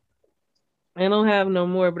 I don't have no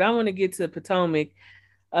more, but I want to get to Potomac,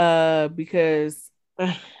 because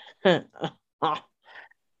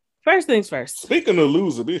first things first. Speaking of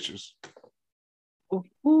loser bitches.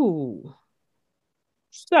 Ooh.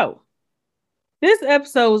 So this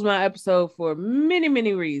episode was my episode for many,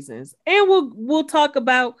 many reasons. And we'll talk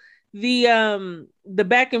about the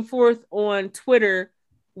back and forth on Twitter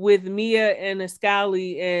with Mia and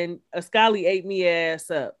Ascali, and Ascali ate Mia ass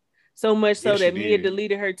up. So much so that Mia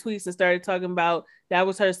deleted her tweets and started talking about that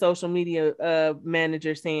was her social media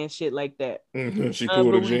manager saying shit like that. Mm-hmm. She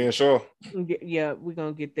pulled a Jen Shaw. Yeah, we're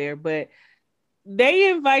gonna get there. But they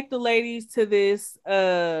invite the ladies to this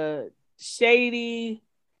shady,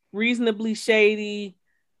 reasonably shady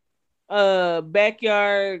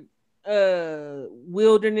backyard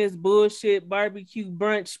wilderness bullshit, barbecue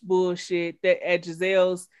brunch bullshit that at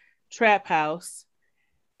Gizelle's trap house.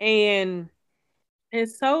 And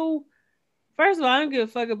so first of all, I don't give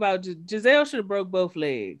a fuck about Gizelle. Should have broke both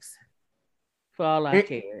legs for all I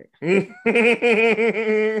cared.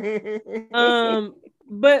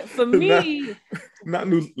 But for me, not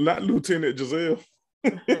Lieutenant Gizelle.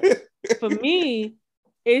 For me,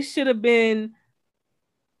 it should have been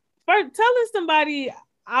first telling somebody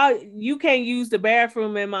you can't use the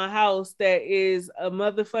bathroom in my house that is a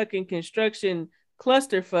motherfucking construction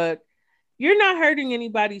clusterfuck. You're not hurting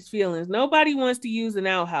anybody's feelings. Nobody wants to use an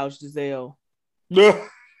outhouse, Gizelle.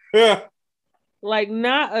 Like,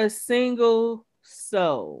 not a single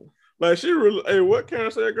soul. Like, she really, hey, what Karen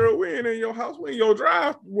said, girl, we ain't in your house, we in your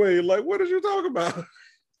driveway. Like, what did you talk about?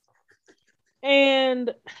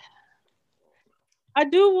 And I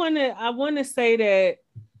want to say that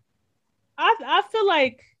I feel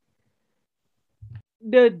like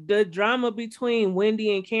the drama between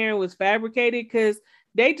Wendy and Karen was fabricated because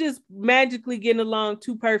they just magically getting along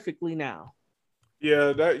too perfectly now.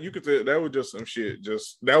 Yeah, that you could say that was just some shit.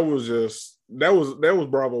 That was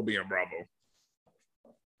Bravo being Bravo.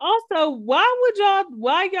 Also,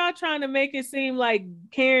 why y'all trying to make it seem like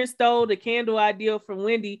Karen stole the candle idea from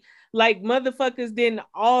Wendy? Like motherfuckers didn't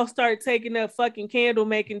all start taking up fucking candle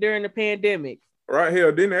making during the pandemic. Right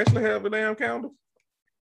here, didn't actually have a damn candle.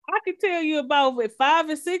 I could tell you about 5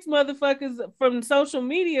 or 6 motherfuckers from social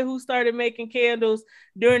media who started making candles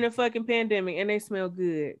during the fucking pandemic, and they smell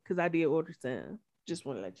good because I did order some. Just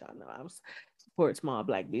want to let y'all know I support small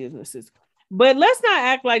Black businesses. But let's not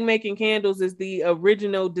act like making candles is the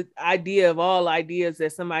original idea of all ideas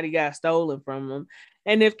that somebody got stolen from them.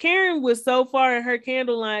 And if Karen was so far in her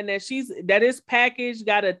candle line that it's packaged,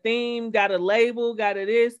 got a theme, got a label, got a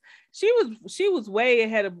this, she was way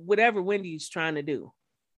ahead of whatever Wendy's trying to do.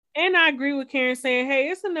 And I agree with Karen saying, hey,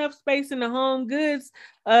 it's enough space in the home goods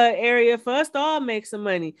area for us to all make some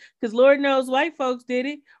money. Because Lord knows white folks did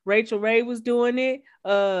it. Rachel Ray was doing it.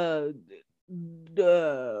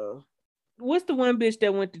 What's the one bitch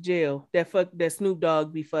that went to jail that Snoop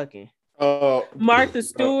Dogg be fucking? Martha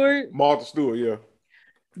Stewart. Martha Stewart, yeah.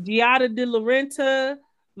 Giada De Laurenta,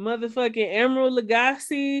 motherfucking Emerald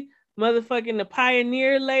Lagasse, motherfucking the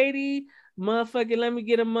Pioneer Lady, motherfucking let me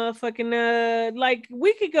get a motherfucking like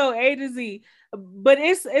we could go A to Z, but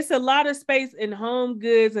it's a lot of space in home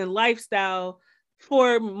goods and lifestyle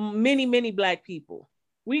for many Black people.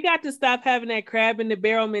 We got to stop having that crab in the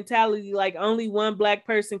barrel mentality, like only one Black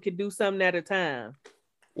person could do something at a time.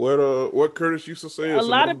 What Curtis used to say, a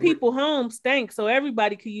lot of people home stank, so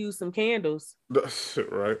everybody could use some candles.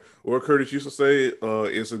 Right. What Curtis used to say,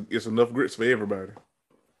 it's enough grits for everybody.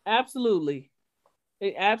 Absolutely.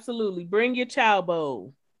 Absolutely. Bring your chow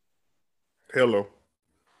bowl. Hello.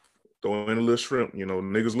 Throw in a little shrimp. You know,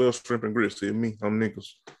 niggas love shrimp and grits. See me, I'm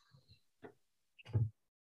niggas.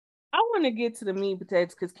 I want to get to the meat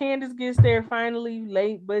potatoes because Candace gets there finally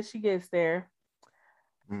late, but she gets there.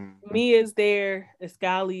 Mm-hmm. Mia's there.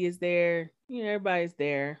 Ascali is there. You know, everybody's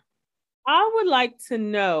there. I would like to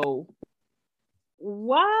know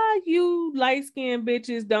why you light-skinned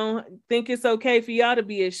bitches don't think it's okay for y'all to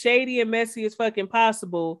be as shady and messy as fucking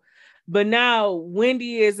possible. But now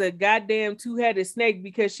Wendy is a goddamn two-headed snake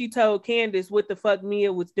because she told Candace what the fuck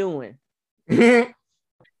Mia was doing.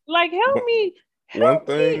 Like, help me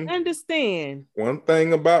understand. One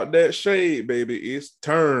thing about that shade, baby, is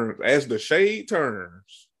turns. As the shade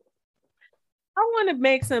turns. I want to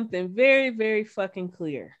make something very, very fucking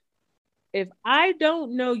clear. If I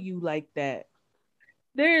don't know you like that,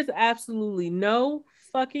 there is absolutely no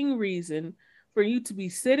fucking reason for you to be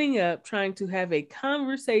sitting up trying to have a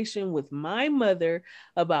conversation with my mother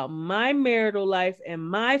about my marital life and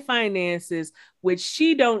my finances, which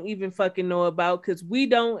she don't even fucking know about because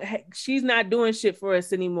she's not doing shit for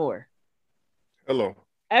us anymore. Hello.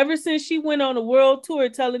 Ever since she went on a world tour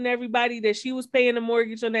telling everybody that she was paying a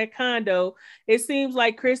mortgage on that condo, it seems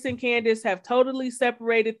like Chris and Candace have totally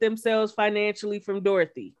separated themselves financially from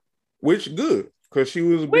Dorothy. Which good, because she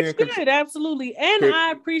was being good, absolutely. And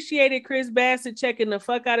I appreciated Chris Bassett checking the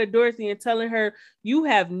fuck out of Dorothy and telling her, you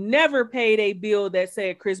have never paid a bill that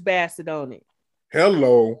said Chris Bassett on it.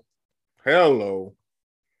 Hello.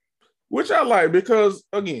 Which I like because,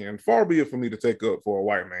 again, far be it for me to take up for a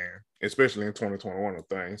white man, especially in 2021 of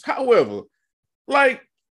things. However, like,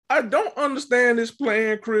 I don't understand this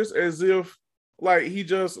playing Chris as if, like, he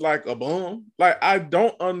just, like, a bum. Like, I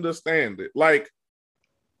don't understand it. Like,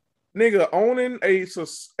 nigga, owning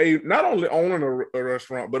not only owning a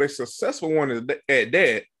restaurant, but a successful one at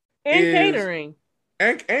that. And catering.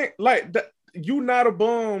 And like, you not a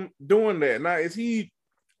bum doing that. Now, is he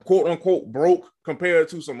quote unquote broke compared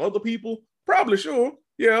to some other people? Probably, sure,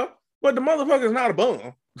 yeah. But the motherfucker's not a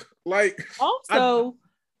bum. Like,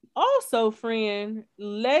 also, friend,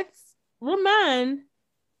 let's remind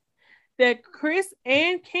that Chris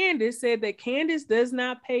and Candace said that Candace does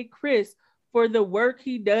not pay Chris for the work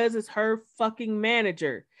he does as her fucking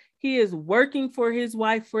manager. He is working for his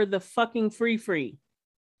wife for the fucking free.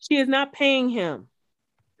 She is not paying him.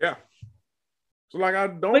 Yeah. So, like, I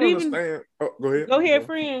don't understand. Go ahead. Go ahead,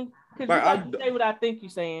 friend. Because like, you got to say what I think you're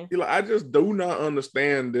saying. Like, I just do not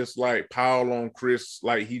understand this, like, pile on Chris,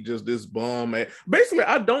 like he just this bum. Basically,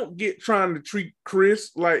 I don't get trying to treat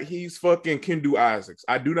Chris like he's fucking Kendu Isaacs.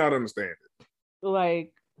 I do not understand it.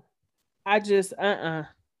 Like, I just,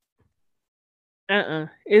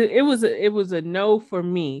 It was a no for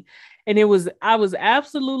me. And I was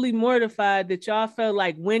absolutely mortified that y'all felt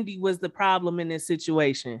like Wendy was the problem in this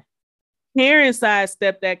situation. Karen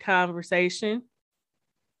sidestepped that conversation.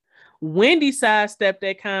 Wendy sidestepped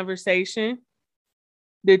that conversation.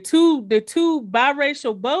 The two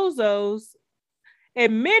biracial bozos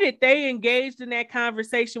admitted they engaged in that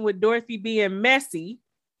conversation with Dorothy being messy.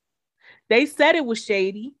 They said it was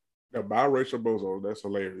shady. The biracial bozos, that's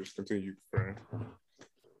hilarious. Continue, friend.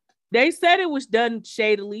 They said it was done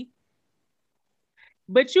shadily.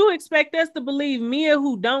 But you expect us to believe Mia,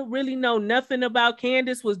 who don't really know nothing about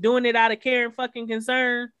Candace, was doing it out of care and fucking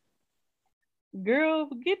concern? Girl,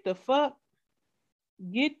 get the fuck.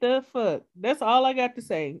 Get the fuck. That's all I got to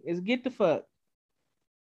say is get the fuck.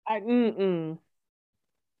 It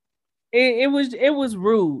was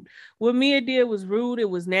rude. What Mia did was rude. It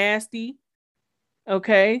was nasty.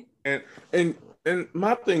 Okay. And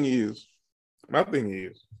my thing is,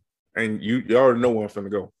 and you already know where I'm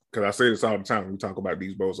finna go, because I say this all the time when we talk about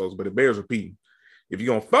these bozos, but it bears repeating. If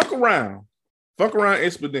you're gonna fuck around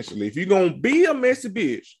exponentially. If you're gonna be a messy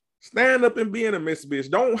bitch, stand up and be a messy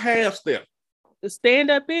bitch. Don't half step.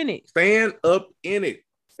 Stand up in it. Stand up in it.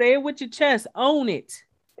 Say it with your chest. Own it.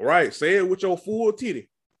 Right. Say it with your full titty.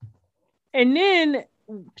 And then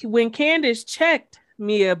when Candace checked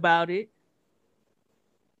Mia about it,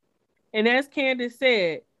 and as Candace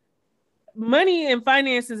said, money and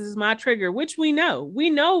finances is my trigger, which we know. We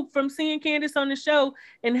know from seeing Candace on the show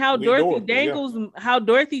and how Dorothy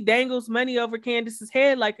dangles money over Candace's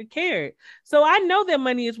head like a carrot. So I know that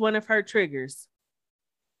money is one of her triggers.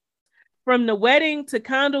 From the wedding to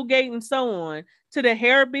Condogate and so on, to the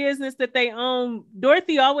hair business that they own,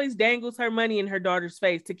 Dorothy always dangles her money in her daughter's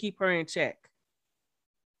face to keep her in check.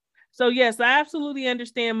 So yes, I absolutely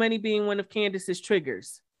understand money being one of Candace's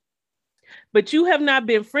triggers. But you have not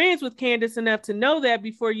been friends with Candace enough to know that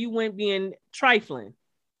before you went being trifling.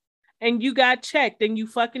 And you got checked and you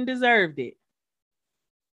fucking deserved it.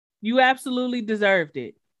 You absolutely deserved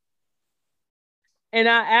it. And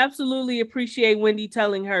I absolutely appreciate Wendy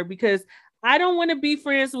telling her, because I don't want to be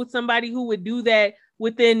friends with somebody who would do that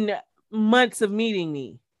within months of meeting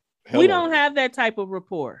me. Hello. We don't have that type of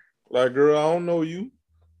rapport. Like, girl, I don't know you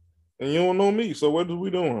and you don't know me. So what are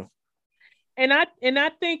we doing? And I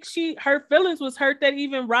think her feelings was hurt that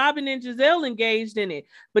even Robin and Giselle engaged in it.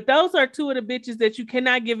 But those are two of the bitches that you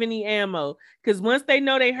cannot give any ammo, because once they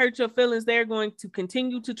know they hurt your feelings, they're going to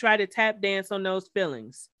continue to try to tap dance on those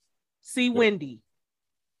feelings. See Wendy.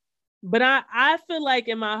 But I feel like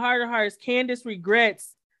in my heart of hearts, Candace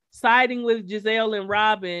regrets siding with Giselle and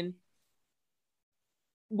Robin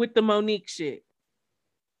with the Monique shit.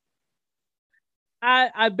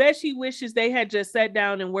 I bet she wishes they had just sat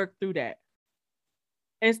down and worked through that,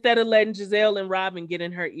 instead of letting Giselle and Robin get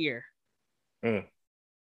in her ear.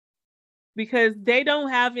 Because they don't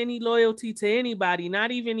have any loyalty to anybody,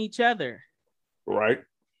 not even each other. Right.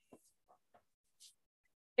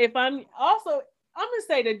 I'm gonna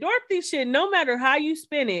say the Dorothy shit, no matter how you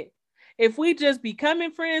spin it, if we just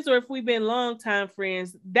becoming friends or if we've been longtime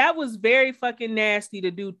friends, that was very fucking nasty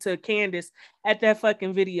to do to Candace at that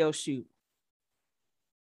fucking video shoot.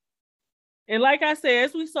 And like I said,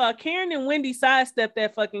 as we saw, Karen and Wendy sidestepped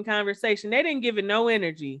that fucking conversation. They didn't give it no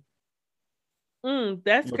energy.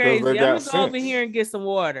 That's because crazy. I'm gonna go over here and get some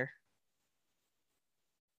water.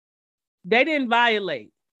 They didn't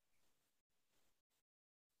violate.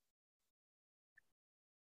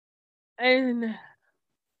 And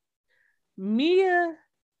Mia,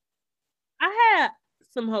 I had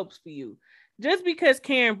some hopes for you. Just because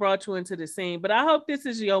Karen brought you into the scene, but I hope this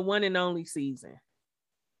is your one and only season.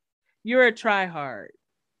 You're a try hard.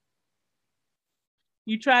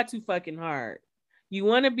 You try too fucking hard. You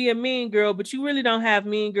want to be a mean girl, but you really don't have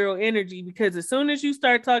mean girl energy, because as soon as you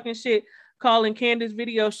start talking shit, calling Candace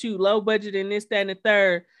video shoot low budget and this, that, and the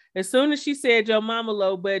third, as soon as she said your mama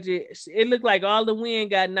low budget, it looked like all the wind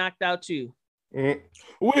got knocked out you.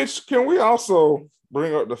 Which, can we also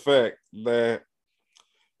bring up the fact that,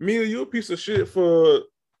 Mia, you a piece of shit for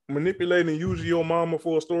manipulating and using your mama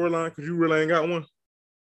for a storyline because you really ain't got one?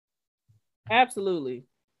 Absolutely.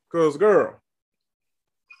 Because, girl,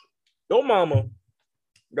 your mama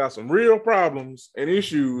got some real problems and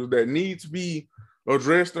issues that need to be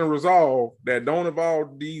addressed and resolved that don't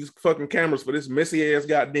involve these fucking cameras for this messy ass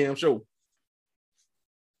goddamn show.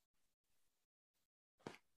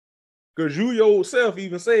 Because you yourself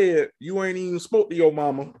even said you ain't even spoke to your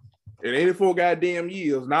mama in 84 goddamn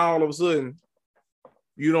years. Now all of a sudden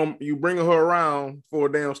you bringing her around for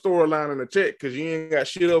a damn storyline and a check because you ain't got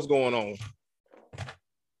shit else going on.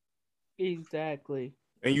 Exactly.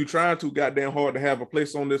 And you trying too goddamn hard to have a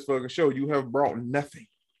place on this fucking show. You have brought nothing.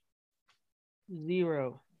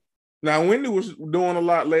 Zero. Now, Wendy was doing a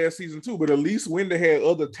lot last season too, but at least Wendy had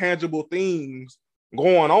other tangible things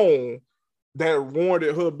going on that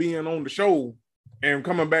warranted her being on the show and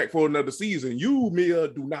coming back for another season. You, Mia,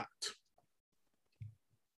 do not.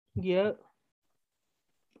 Yep.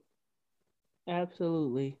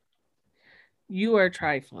 Absolutely. You are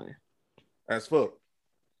trifling. As fuck.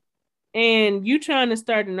 And you trying to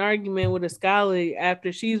start an argument with a scholar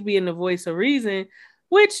after she's being the voice of reason,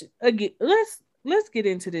 which, again, let's get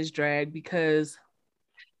into this drag, because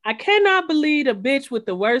I cannot believe a bitch with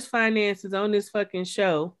the worst finances on this fucking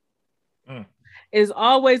show is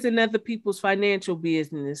always in other people's financial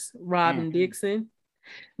business. Robin Dixon.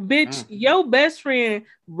 Bitch, your best friend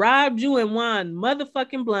robbed you and Juan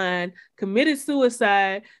motherfucking blind, committed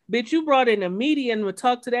suicide. Bitch, you brought in a media and would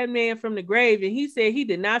talk to that man from the grave, and he said he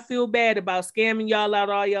did not feel bad about scamming y'all out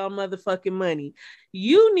all y'all motherfucking money.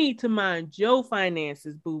 You need to mind your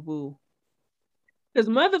finances, boo-boo. Because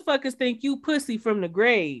motherfuckers think you pussy from the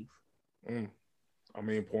grave. I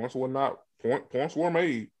mean, points were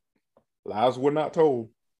made. Lies were not told.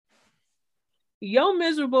 Your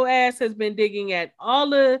miserable ass has been digging at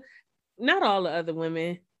not all the other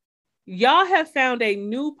women. Y'all have found a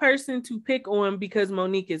new person to pick on because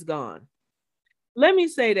Monique is gone. Let me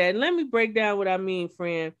say that. Let me break down what I mean,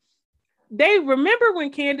 friend. They remember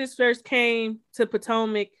when Candace first came to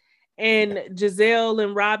Potomac and Giselle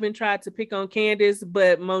and Robin tried to pick on Candace,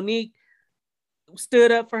 but Monique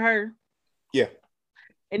stood up for her. Yeah.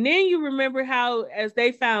 And then you remember how, as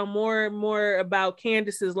they found more and more about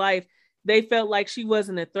Candace's life, they felt like she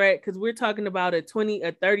wasn't a threat, because we're talking about a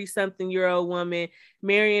 30-something-year-old woman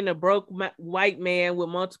marrying a broke white man with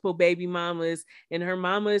multiple baby mamas, and her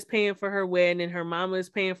mama is paying for her wedding, and her mama is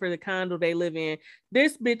paying for the condo they live in.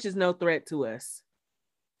 This bitch is no threat to us.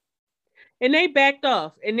 And they backed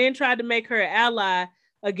off and then tried to make her an ally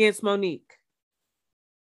against Monique.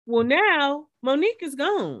 Well, now Monique is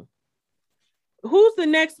gone. Who's the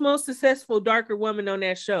next most successful darker woman on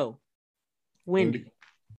that show? Wendy.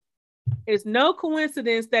 It's no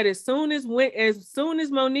coincidence that as soon as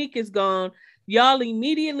Monique is gone, y'all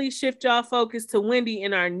immediately shift y'all focus to Wendy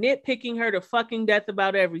and are nitpicking her to fucking death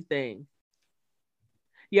about everything.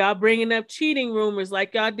 Y'all bringing up cheating rumors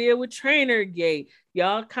like y'all did with Trainergate.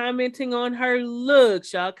 Y'all commenting on her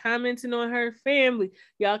looks. Y'all commenting on her family.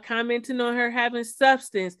 Y'all commenting on her having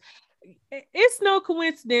substance. It's no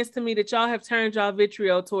coincidence to me that y'all have turned y'all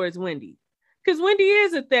vitriol towards Wendy. Because Wendy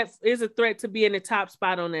is a threat to be in the top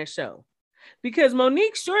spot on that show. Because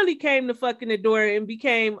Monique surely came to fucking the door and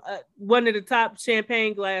became one of the top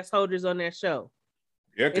champagne glass holders on that show.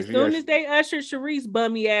 Yeah, as soon as they ushered Sharice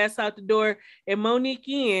bummy ass out the door and Monique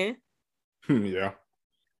in, yeah,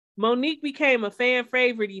 Monique became a fan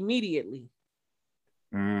favorite immediately.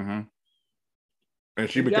 And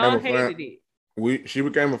she became she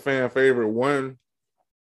became a fan favorite one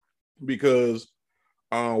because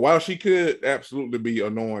while she could absolutely be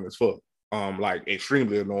annoying as fuck, like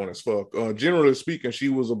extremely annoying as fuck, generally speaking, she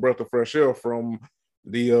was a breath of fresh air from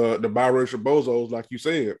the biracial bozos, like you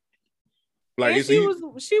said. Like, and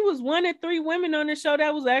she was one of 3 women on the show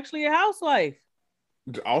that was actually a housewife.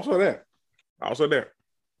 Also that.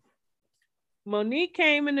 Monique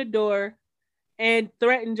came in the door and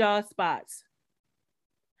threatened y'all spots.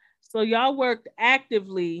 So y'all worked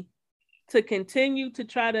actively to continue to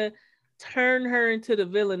try to turn her into the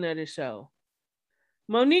villain of the show.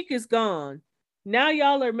 Monique is gone. Now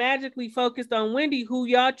y'all are magically focused on Wendy, who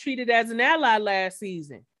y'all treated as an ally last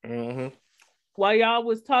season. Mm-hmm. While y'all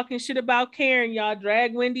was talking shit about Karen, y'all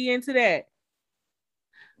dragged Wendy into that.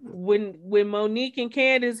 When Monique and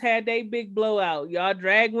Candace had their big blowout, y'all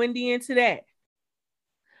dragged Wendy into that.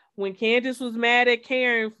 When Candace was mad at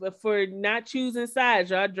Karen for not choosing sides,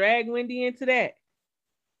 y'all dragged Wendy into that.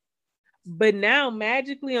 But now,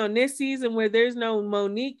 magically on this season where there's no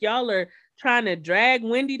Monique, y'all are trying to drag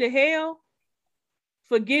Wendy to hell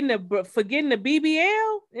for getting the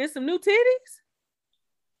BBL and some new titties.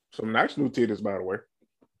 Some nice new titties, by the way.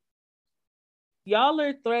 Y'all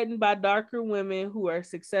are threatened by darker women who are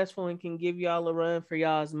successful and can give y'all a run for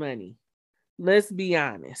y'all's money. Let's be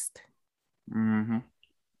honest. Mm-hmm.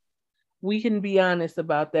 We can be honest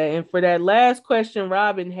about that. And for that last question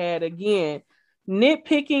Robin had, again,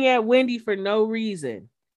 nitpicking at Wendy for no reason.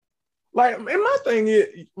 Like, and my thing is,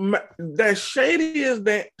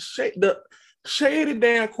 that the shady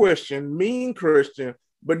damn question, mean Christian,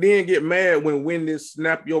 but then get mad when Wendy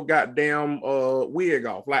snap your goddamn wig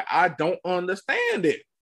off. Like, I don't understand it.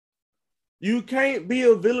 You can't be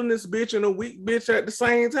a villainous bitch and a weak bitch at the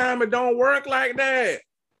same time. It don't work like that.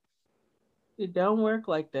 It don't work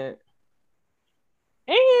like that.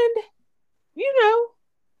 And,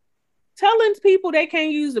 telling people they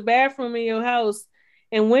can't use the bathroom in your house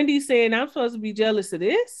and Wendy saying, I'm supposed to be jealous of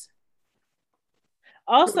this.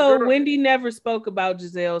 Also, Wendy never spoke about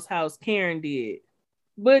Giselle's house. Karen did.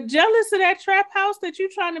 But jealous of that trap house that you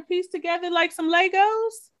trying to piece together like some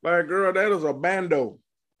Legos? Like, girl, that is a bando.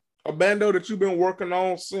 A bando that you've been working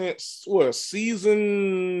on since, what,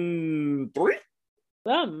 season 3?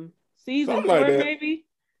 Season 4, like maybe?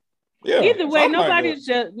 Yeah. Either way,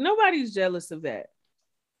 nobody's jealous of that.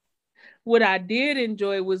 What I did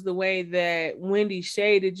enjoy was the way that Wendy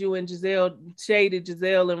shaded Giselle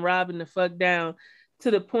and Robin the fuck down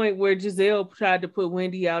to the point where Giselle tried to put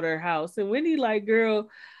Wendy out her house. And Wendy like, girl,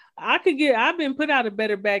 I've been put out of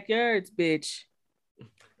better backyards, bitch.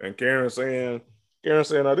 And Karen saying,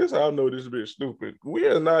 now this how I know this bitch stupid. We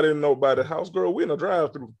are not in nobody's house, girl. We in a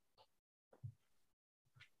drive-thru.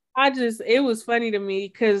 It was funny to me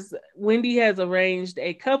because Wendy has arranged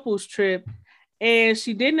a couples trip and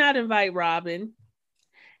she did not invite Robin.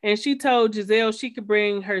 And she told Giselle she could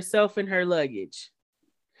bring herself and her luggage.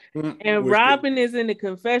 And Robin is in the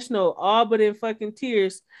confessional all but in fucking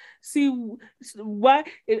tears. See, why?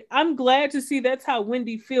 I'm glad to see that's how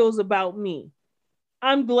Wendy feels about me.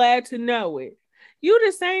 I'm glad to know it. You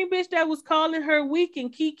the same bitch that was calling her weak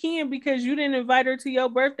and kikiing because you didn't invite her to your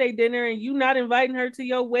birthday dinner and you not inviting her to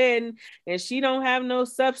your wedding and she don't have no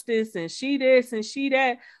substance and she this and she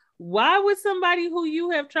that. Why would somebody who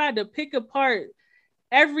you have tried to pick apart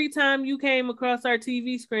every time you came across our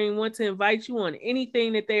TV screen want to invite you on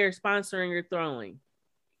anything that they are sponsoring or throwing?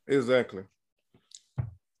 Exactly.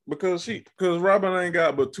 Because Robin ain't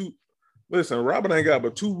got but two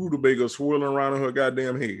rutabagas swirling around in her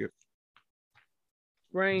goddamn head.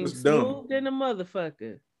 Brain smooth than a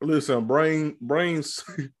motherfucker. Listen,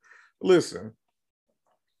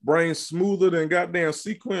 brain smoother than goddamn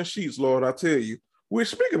sequin sheets, Lord, I tell you. Which,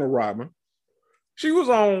 speaking of Robin, she was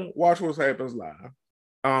on Watch What Happens Live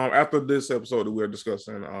after this episode that we're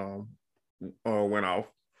discussing went off.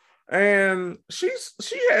 And she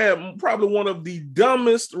had probably one of the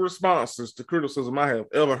dumbest responses to criticism I have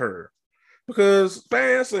ever heard. Because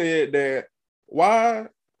fans said that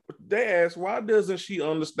they asked, why doesn't she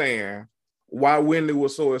understand why Wendy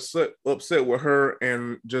was so upset with her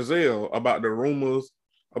and Giselle about the rumors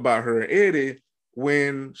about her and Eddie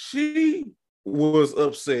when she was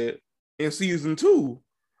upset in season 2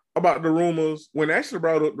 about the rumors, when Ashley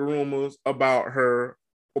brought up the rumors about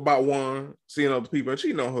one seeing other people and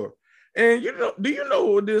cheating on her. And do you know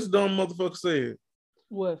what this dumb motherfucker said?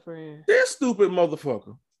 What, friend? This stupid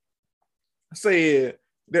motherfucker said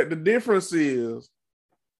that the difference is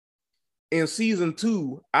in season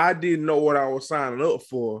 2, I didn't know what I was signing up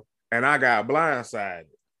for, and I got blindsided.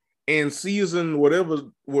 In season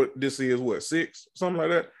what this is, 6, something like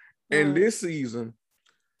that. And this season,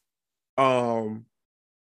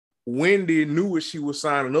 Wendy knew what she was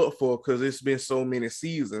signing up for because it's been so many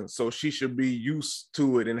seasons, so she should be used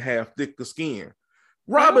to it and have thicker skin.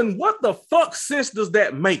 Robin, what the fuck sense does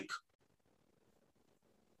that make?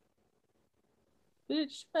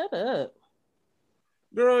 Bitch, shut up.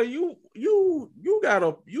 Girl, you got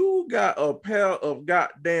a pair of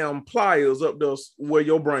goddamn pliers up there where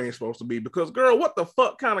your brain's supposed to be. Because, girl, what the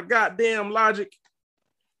fuck kind of goddamn logic?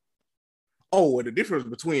 Oh, well, the difference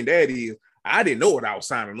between that is I didn't know what I was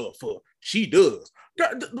signing up for. She does.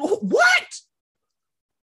 What?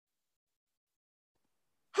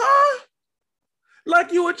 Huh?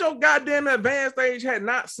 Like you at your goddamn advanced age had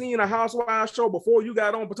not seen a Housewives show before you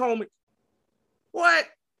got on Potomac? What?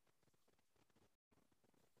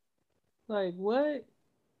 Like what?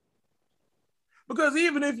 Because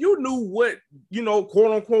even if you knew what,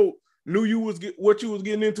 quote unquote, knew you was what you was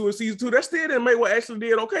getting into in season 2, that still didn't make what Ashley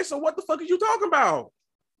did. Okay, so what the fuck are you talking about?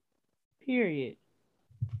 Period.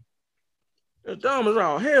 You're dumb as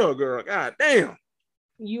all hell, girl. God damn.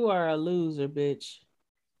 You are a loser, bitch.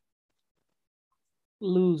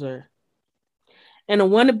 Loser. And a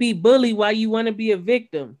wannabe bully while you want to be a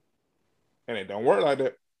victim. And it don't work like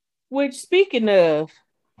that. Which, speaking of,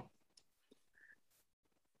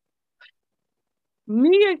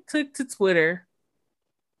 Mia took to Twitter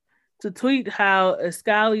to tweet how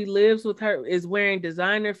Ascali lives with her, is wearing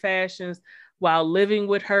designer fashions while living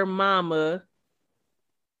with her mama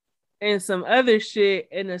and some other shit.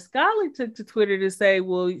 And Ascali took to Twitter to say,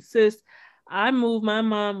 well, sis, I moved my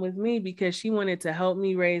mom with me because she wanted to help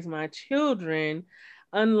me raise my children.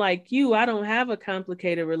 Unlike you, I don't have a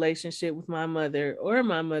complicated relationship with my mother or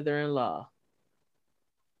my mother-in-law.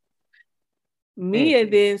 Mia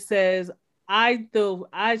then says, I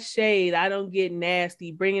shade, I don't get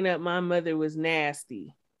nasty. Bringing up my mother was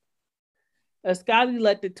nasty. Ascali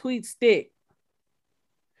let the tweet stick.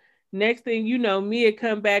 Next thing you know, Mia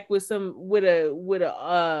come back with an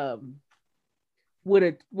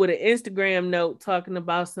Instagram note talking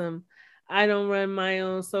about some, I don't run my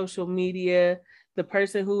own social media. The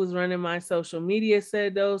person who was running my social media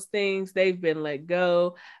said those things. They've been let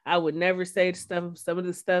go. I would never say some of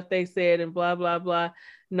the stuff they said and blah, blah, blah.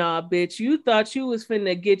 Nah, bitch, you thought you was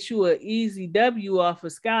finna get you an easy W off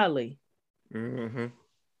of Scully. Mm-hmm.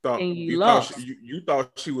 And you lost. You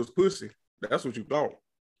thought she was pussy. That's what you thought.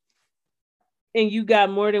 And you got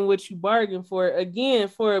more than what you bargained for. Again,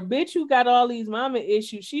 for a bitch who got all these mama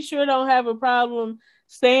issues, she sure don't have a problem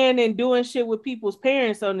saying and doing shit with people's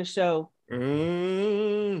parents on the show.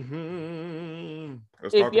 Mm-hmm.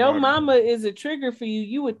 If your mama is a trigger for you,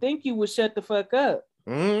 you would think you would shut the fuck up.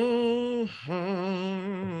 Mm-hmm.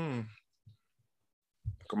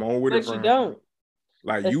 Come on with it, but you don't.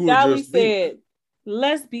 Like you would just said,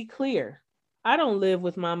 let's be clear. I don't live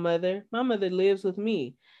with my mother. My mother lives with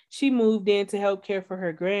me. She moved in to help care for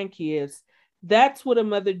her grandkids. That's what a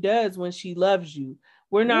mother does when she loves you.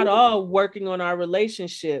 We're not all working on our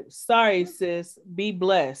relationship. Sorry, sis. Be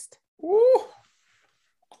blessed. Ooh.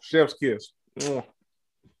 Chef's kiss.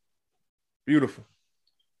 Beautiful.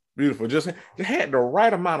 Beautiful. Just had the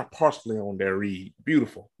right amount of parsley on there, Reed.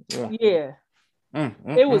 Beautiful. Yeah.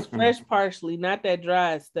 It was fresh parsley, not that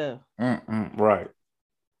dry stuff. Right.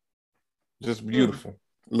 Just beautiful.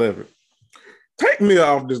 Love it. Take me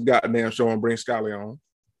off this goddamn show and bring Scully on.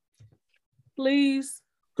 Please.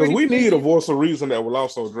 Because we need a voice of reason that will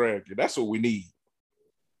also drag you. That's what we need.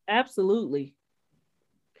 Absolutely.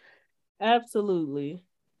 Absolutely.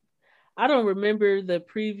 I don't remember the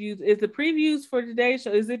previews. Is the previews for today's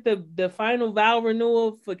show, is it the final vow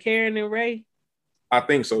renewal for Karen and Ray? I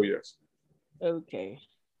think so, yes. Okay.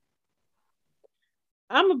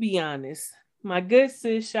 I'm going to be honest. My good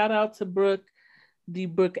sis, shout out to Brooke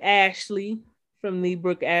Ashley from the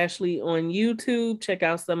Brooke Ashley on YouTube. Check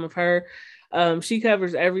out some of her. She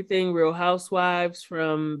covers everything Real Housewives,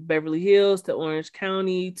 from Beverly Hills to Orange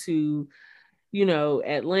County to,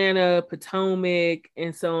 Atlanta, Potomac,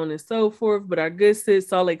 and so on and so forth. But our good sis,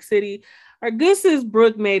 Salt Lake City, our good sis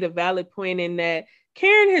Brooke made a valid point in that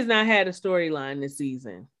Karen has not had a storyline this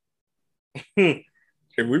season. If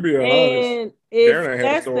we be honest, Karen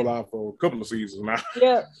had a storyline for a couple of seasons now.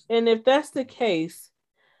 Yeah, and if that's the case,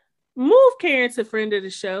 move Karen to friend of the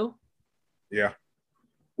show. Yeah.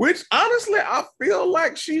 Which, honestly, I feel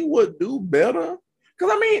like she would do better.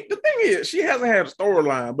 Because, the thing is, she hasn't had a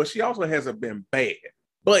storyline, but she also hasn't been bad.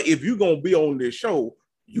 But if you're going to be on this show,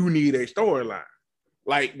 you need a storyline.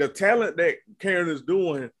 Like, the talent that Karen is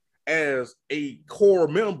doing as a core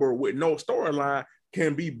member with no storyline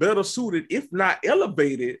can be better suited, if not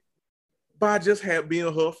elevated, by just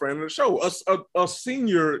being her friend of the show. A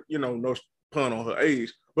senior, no pun on her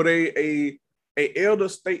age, but a elder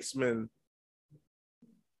statesman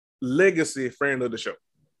legacy friend of the show.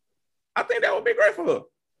 I think that would be great for her.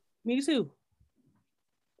 Me too.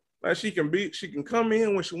 Like she can come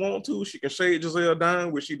in when she wants to. She can shade Giselle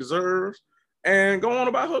down, which she deserves, and go on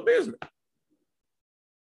about her business.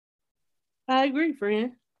 I agree,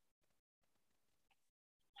 friend.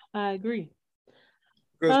 I agree.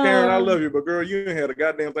 Because Karen, I love you, but girl, you ain't had a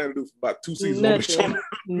goddamn thing to do for about 2 seasons on the show.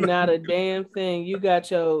 Not a damn thing. You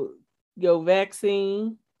got your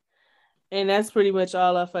vaccine, and that's pretty much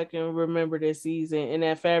all I fucking remember this season. And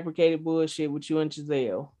that fabricated bullshit with you and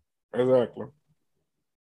Giselle. Exactly.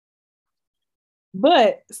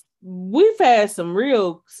 But we've had some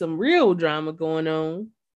real drama going on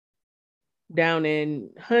down in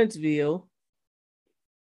Huntsville.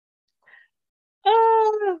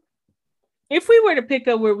 If we were to pick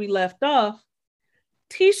up where we left off,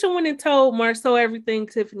 Tisha went and told Marsau everything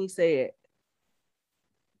Tiffany said.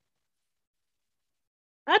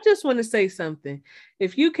 I just want to say something.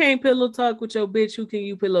 If you can't pillow talk with your bitch, who can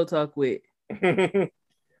you pillow talk with?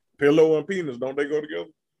 Pillow and penis, don't they go together?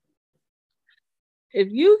 If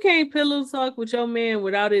you can't pillow talk with your man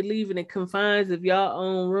without it leaving the confines of y'all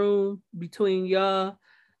own room between y'all,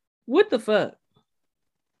 what the fuck?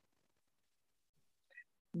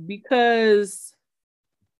 Because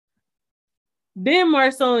then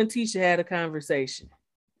Marsau and Tisha had a conversation.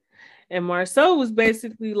 And Marsau was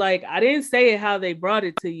basically like, I didn't say it how they brought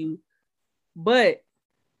it to you, but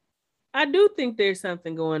I do think there's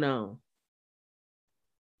something going on.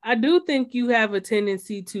 I do think you have a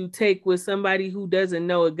tendency to take with somebody who doesn't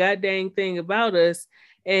know a goddamn thing about us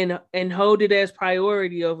and hold it as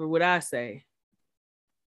priority over what I say.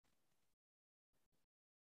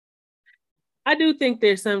 I do think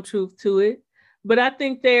there's some truth to it, but I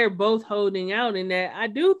think they're both holding out in that I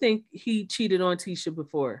do think he cheated on Tisha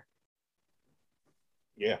before.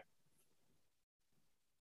 Yeah.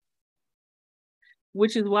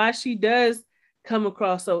 Which is why she does come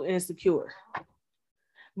across so insecure.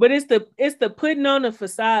 But it's the putting on a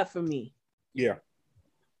facade for me. Yeah.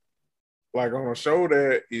 Like on a show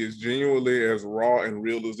that is genuinely as raw and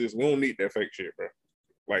real as this, we don't need that fake shit, bro.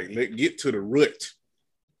 Like, get to the root.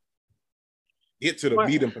 Get to the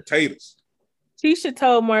meat and potatoes. Tisha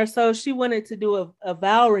told Marsau she wanted to do a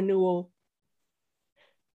vow renewal.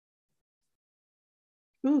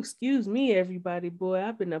 Ooh, excuse me, everybody, boy.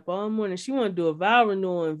 I've been up all morning. She wanted to do a vow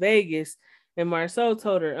renewal in Vegas, and Marsau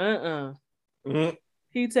told her, Mm-hmm.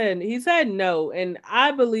 He said no, and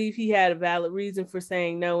I believe he had a valid reason for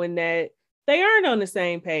saying no in that they aren't on the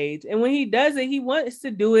same page. And when he does it, he wants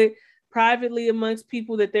to do it privately amongst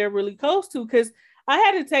people that they're really close to. Because I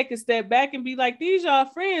had to take a step back and be like, these y'all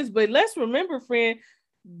friends, but let's remember, friend,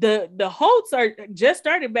 the Holts are just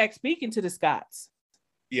started back speaking to the Scotts.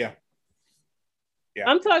 Yeah. Yeah.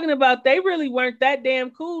 I'm talking about they really weren't that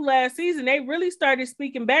damn cool last season. They really started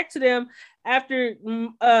speaking back to them after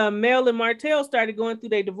Mel and Martell started going through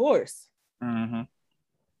their divorce. Mm-hmm.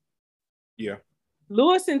 Yeah.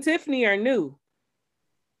 Louis and Tiffany are new.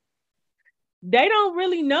 They don't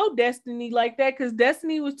really know Destiny like that because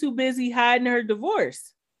Destiny was too busy hiding her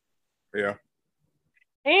divorce. Yeah.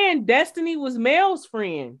 And Destiny was Mel's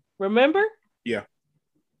friend, remember? Yeah.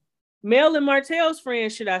 Mel and Martell's friend,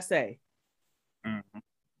 should I say. Mm-hmm.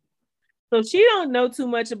 So she don't know too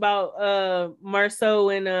much about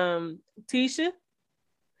Marsau and Tisha.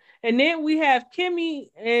 And then we have Kimmy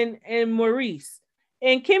and Maurice.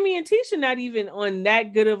 And Kimmy and Tisha not even on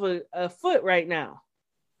that good of a foot right now.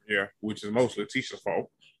 Yeah, which is mostly Tisha's fault.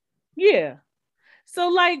 Yeah. So,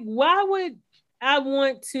 like, why would I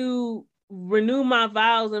want to renew my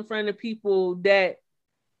vows in front of people that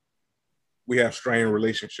we have strained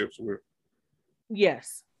relationships with?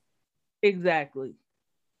 Yes, exactly.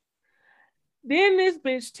 Then this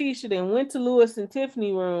bitch Tisha then went to Louis and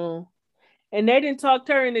Tiffany room, and they didn't talk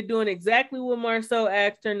her into doing exactly what Marsau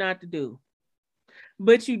asked her not to do.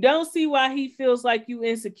 But you don't see why he feels like you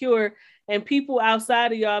insecure and people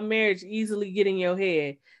outside of y'all marriage easily get in your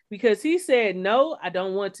head. Because he said, no, I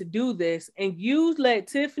don't want to do this. And you let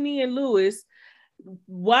Tiffany and Louis,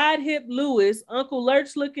 wide hip Louis, Uncle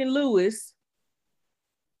Lurch looking Louis,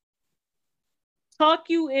 talk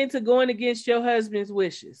you into going against your husband's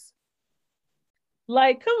wishes.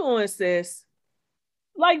 Like, come on, sis.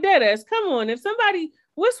 Like that ass. Come on. If somebody,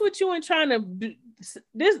 what's with you and trying to do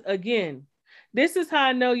this again? This is how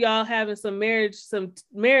I know y'all having some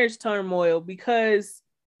marriage turmoil, because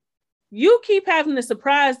you keep having to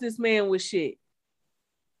surprise this man with shit.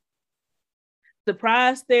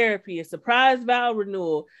 Surprise therapy, a surprise vow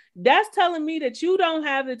renewal. That's telling me that you don't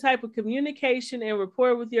have the type of communication and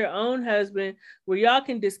rapport with your own husband where y'all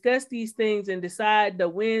can discuss these things and decide the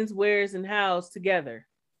whens, wheres, and hows together.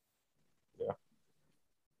 Yeah.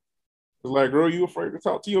 It's like, girl, you afraid to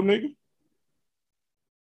talk to your nigga?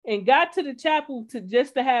 And got to the chapel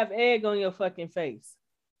to have egg on your fucking face.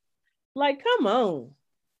 Like, come on.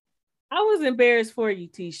 I was embarrassed for you,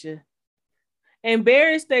 Tisha.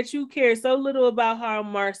 Embarrassed that you care so little about how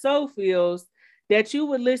Marsau feels that you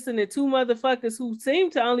would listen to two motherfuckers who seem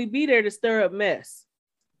to only be there to stir up mess.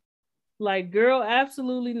 Like, girl,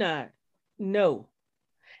 absolutely not. No.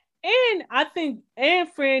 And I think,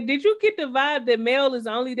 and friend, did you get the vibe that Mel is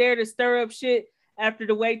only there to stir up shit after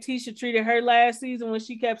the way Tisha treated her last season when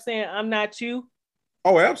she kept saying, I'm not you?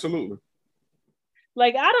 Oh, absolutely.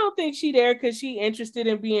 Like, I don't think she there because she interested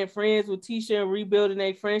in being friends with Tisha and rebuilding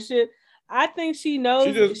a friendship. I think she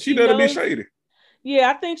knows. She there to be shady.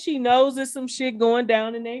 Yeah, I think she knows there's some shit going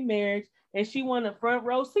down in their marriage and she want a front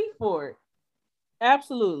row seat for it.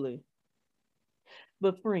 Absolutely.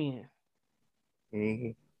 But friend,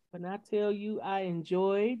 when I tell you I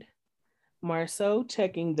enjoyed Marsau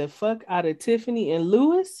checking the fuck out of Tiffany and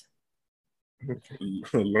Lewis.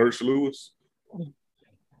 Lurch Lewis.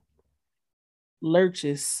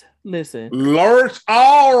 Lurches. Listen. Lurch.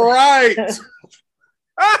 All right.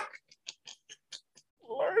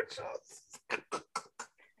 Lurches.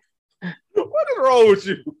 What is wrong with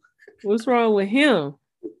you? What's wrong with him?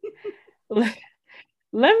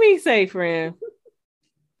 Let me say, friend,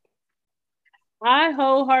 I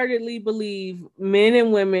wholeheartedly believe men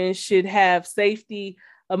and women should have safety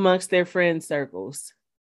amongst their friend circles.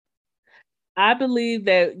 I believe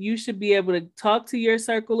that you should be able to talk to your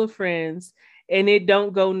circle of friends and it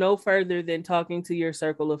don't go no further than talking to your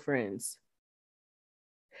circle of friends.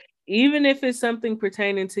 Even if it's something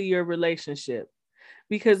pertaining to your relationship.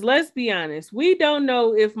 Because let's be honest, we don't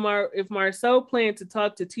know if Marsau planned to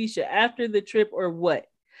talk to Tisha after the trip or what.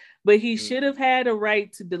 But he should have had a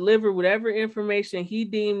right to deliver whatever information he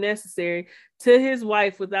deemed necessary to his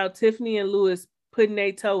wife without Tiffany and Lewis putting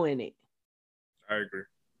their toe in it. I agree.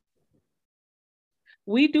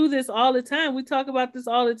 We do this all the time. We talk about this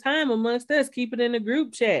all the time amongst us. Keep it in the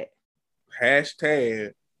group chat.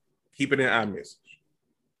 Hashtag keep it in iMessage.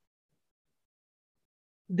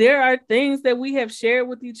 There are things that we have shared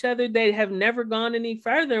with each other that have never gone any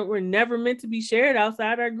further. Were never meant to be shared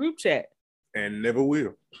outside our group chat. And never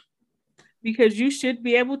will. Because you should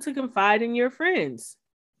be able to confide in your friends.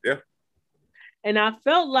 Yeah. And I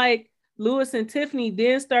felt like Lewis and Tiffany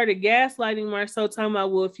then started gaslighting Marsau, talking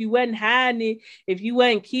about, well, if you wasn't hiding it, if you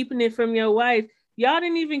wasn't keeping it from your wife, y'all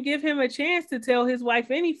didn't even give him a chance to tell his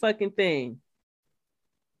wife any fucking thing.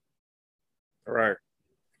 Right.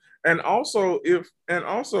 And also to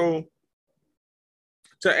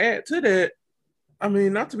add to that, I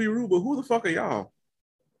mean, not to be rude, but who the fuck are y'all?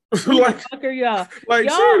 Who the fuck are y'all? Like,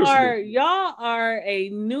 y'all are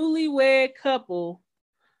a newlywed couple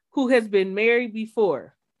who has been married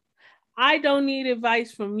before. I don't need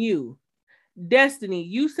advice from you. Destiny,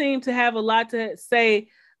 you seem to have a lot to say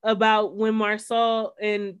about when Marsau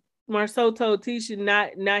told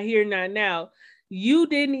Tisha not here, not now. You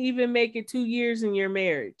didn't even make it 2 years in your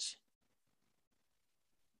marriage.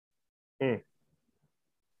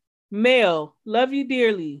 Mel, love you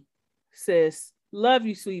dearly, sis. Love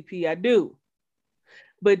you, sweet pea. I do.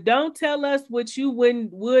 But don't tell us what you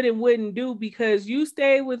would and wouldn't do, because you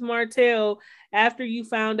stayed with Martell after you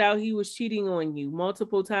found out he was cheating on you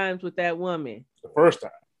multiple times with that woman. The first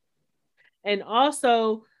time. And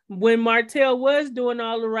also, when Martell was doing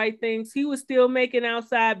all the right things, he was still making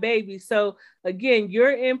outside babies. So again,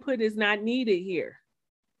 your input is not needed here.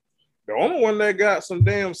 The only one that got some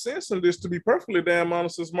damn sense in this, to be perfectly damn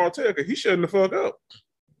honest, is Martell, because he shouldn't have fucked up.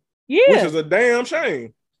 Yeah. Which is a damn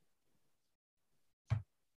shame.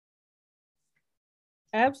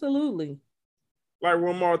 Absolutely. Like,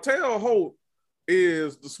 when Martell Holt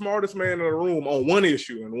is the smartest man in the room on one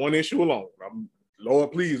issue and one issue alone.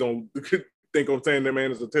 Lord, please don't think I'm saying that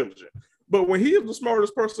man is intelligent. But when he is the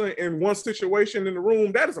smartest person in one situation in the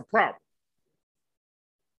room, that is a problem.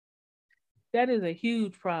 That is a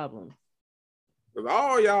huge problem. Because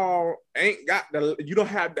all y'all you don't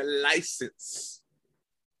have the license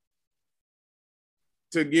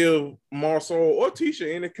to give Marsau or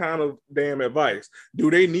Tisha any kind of damn advice.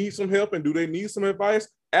 Do they need some help and do they need some advice?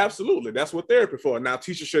 Absolutely. That's what therapy for. Now,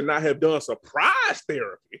 Tisha should not have done surprise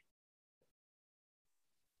therapy.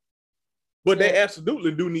 But they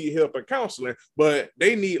absolutely do need help and counseling, but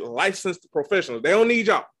they need licensed professionals. They don't need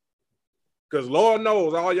y'all. Because Lord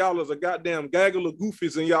knows all y'all is a goddamn gaggle of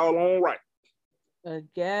goofies in y'all own right. A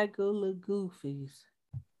gaggle of goofies.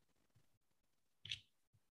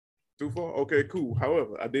 Too far? Okay, cool.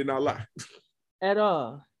 However, I did not lie. At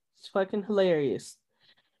all. It's fucking hilarious.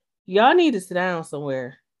 Y'all need to sit down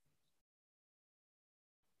somewhere.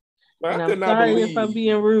 Like, and I'm sorry if I'm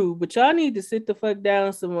being rude, but y'all need to sit the fuck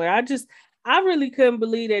down somewhere. I really couldn't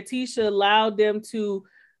believe that Tisha allowed them to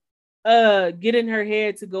get in her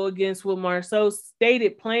head to go against what Marsau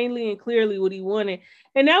stated plainly and clearly what he wanted.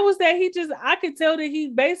 And that was that I could tell that he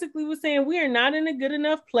basically was saying we are not in a good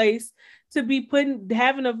enough place to be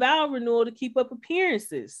having a vow renewal to keep up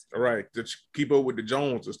appearances. Right, to keep up with the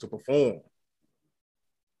Joneses, to perform.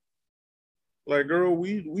 Like, girl,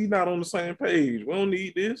 we not on the same page. We don't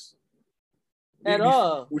need this. At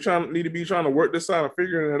all. We need to be trying to work this out and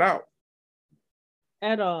figuring it out.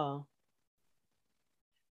 At all.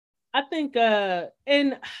 I think,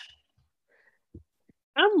 and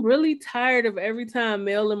I'm really tired of every time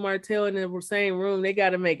Mel and Martell in the same room, they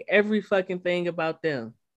got to make every fucking thing about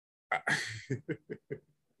them.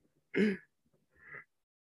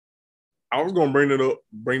 I was gonna bring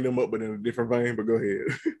them up, but in a different vein. But go ahead.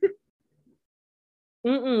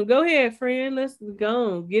 Go ahead, friend. Let's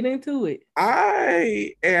go get into it.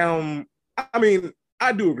 I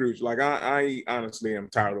do agree with you. Like, I honestly am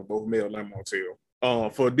tired of both Mel and Martell.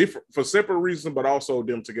 For separate reasons, but also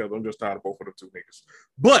them together. I'm just tired of both of the two niggas.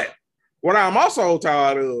 But what I'm also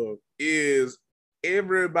tired of is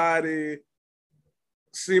everybody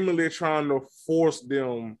seemingly trying to force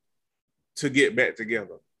them to get back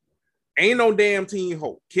together. Ain't no damn Team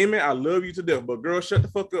Hope. Kimmy, I love you to death, but girl, shut the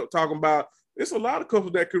fuck up talking about it's a lot of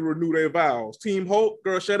couples that could renew their vows. Team Hope,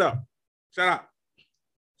 girl, shut up. Shut up.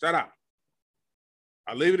 Shut up.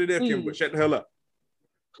 I love you to death, Kimmy, but shut the hell up.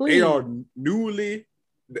 Please.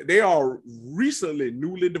 They are recently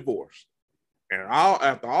newly divorced. And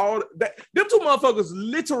after all that, them two motherfuckers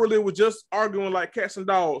literally were just arguing like cats and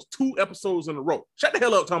dogs 2 episodes in a row. Shut the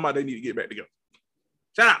hell up talking about they need to get back together.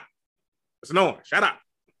 Shut up. It's annoying. Shut up.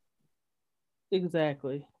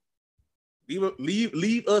 Exactly.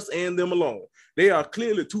 Leave us and them alone. They are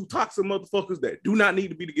clearly 2 toxic motherfuckers that do not need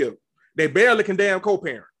to be together. They barely can damn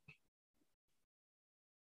co-parent.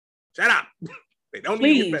 Shut up. They don't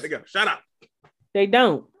need to get back together. Shut up. They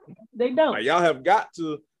don't. Like, y'all have got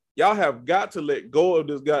to let go of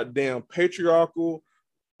this goddamn patriarchal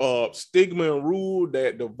stigma and rule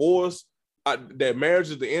that divorce, that marriage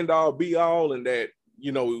is the end all be all, and that,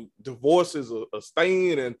 you know, divorce is a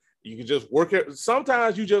stain and you can just work it.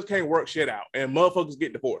 Sometimes you just can't work shit out and motherfuckers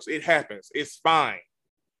get divorced. It happens. It's fine.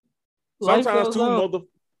 Sometimes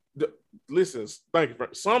listen, thank you,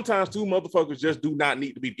 friend. Sometimes 2 motherfuckers just do not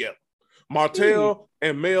need to be together. Martell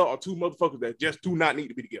and Mel are 2 motherfuckers that just do not need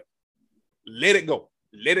to be together. Let it go.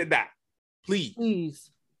 Let it die.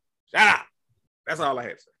 Please. Shut up. That's all I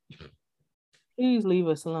had to say. Please leave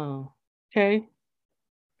us alone. Okay.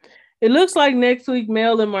 It looks like next week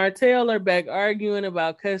Mel and Martell are back arguing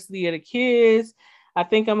about custody of the kids. I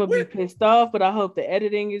think I'm going to be pissed off, but I hope the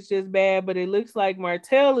editing is just bad. But it looks like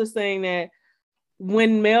Martell is saying that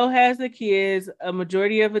when Mel has the kids, a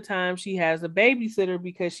majority of the time she has a babysitter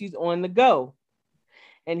because she's on the go.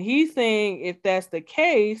 And he's saying if that's the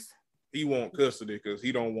case, he wants custody because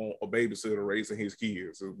he don't want a babysitter raising his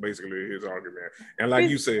kids. Is basically his argument. And like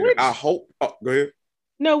you said, I hope. Oh, go ahead.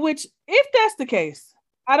 No, if that's the case,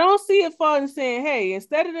 I don't see it falling saying, hey,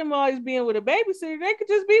 instead of them always being with a babysitter, they could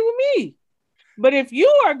just be with me. But if you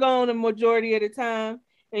are gone the majority of the time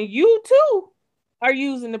and you too are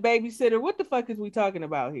using the babysitter, what the fuck is we talking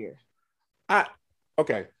about here?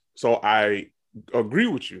 Okay, so I agree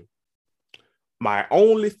with you. My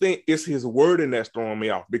only thing is his wording that's throwing me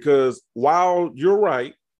off, because while you're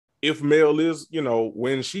right, if Mel is, you know,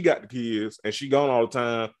 when she got the kids and she gone all the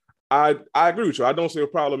time, I agree with you. I don't see a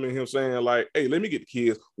problem in him saying like, hey, let me get the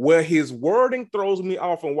kids. Where his wording throws me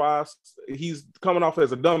off and why he's coming off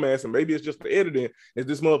as a dumbass, and maybe it's just the editing, is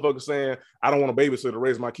this motherfucker saying, I don't want a babysitter to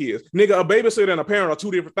raise my kids. Nigga, a babysitter and a parent are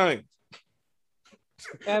 2 different things.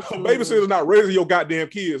 Absolutely. A babysitter's not raising your goddamn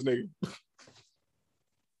kids, nigga.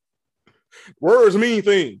 Words mean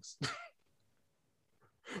things.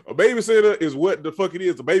 A babysitter is what the fuck it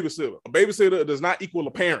is, a babysitter. A babysitter does not equal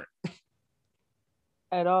a parent.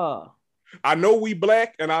 At all. I know we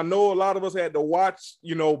Black, and I know a lot of us had to watch,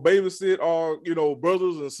 you know, babysit our, you know,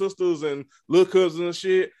 brothers and sisters and little cousins and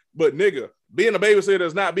shit. But nigga, being a babysitter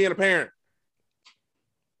is not being a parent.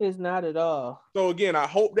 It's not at all. So again, I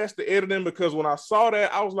hope that's the editing, because when I saw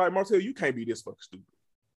that, I was like, Martell, you can't be this fucking stupid.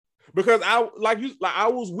 Because I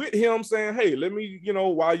was with him saying, hey, let me, you know,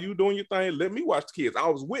 while you doing your thing, let me watch the kids. I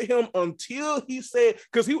was with him until he said,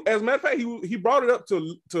 because he, as a matter of fact, he brought it up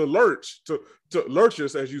to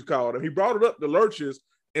Lurchus, as you called him. He brought it up to Lurchus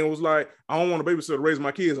and was like, I don't want a babysitter to raise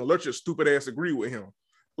my kids, and Lurchus stupid ass agreed with him.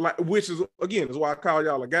 Like, which is, again, is why I call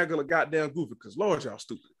y'all a gaggle of goddamn goofy, because Lord, y'all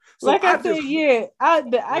stupid. So like I said,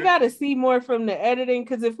 I got to see more from the editing,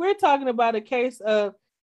 because if we're talking about a case of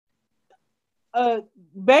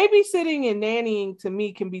babysitting and nannying to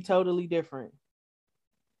me can be totally different.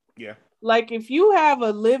 Yeah. Like if you have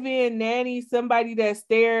a live-in nanny, somebody that's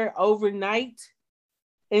there overnight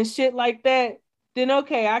and shit like that, then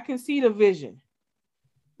okay, I can see the vision.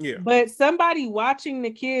 Yeah. But somebody watching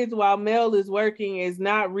the kids while Mel is working is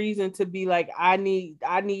not reason to be like, I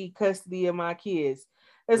need custody of my kids.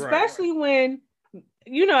 Especially when,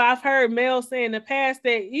 you know, I've heard Mel say in the past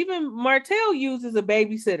that even Martell uses a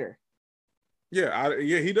babysitter. Yeah,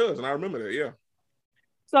 he does. And I remember that, yeah.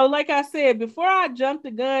 So like I said, before I jump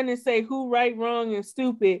the gun and say who right, wrong, and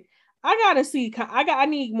stupid, I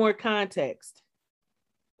need more context.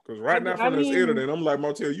 Because right now from this internet, I'm like,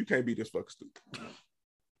 Martell, you can't be this fucking stupid.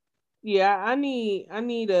 Yeah, I need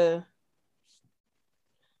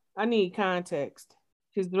context.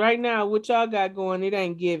 Because right now, what y'all got going, it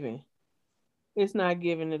ain't giving. It's not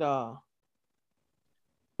giving at all.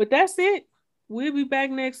 But that's it. We'll be back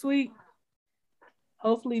next week.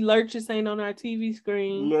 Hopefully Lurchus ain't on our TV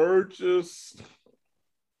screen. Lurchus.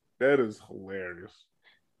 That is hilarious.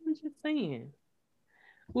 I'm just saying.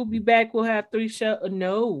 We'll be back. We'll have 3 shows.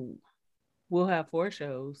 No. We'll have 4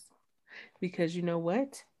 shows. Because you know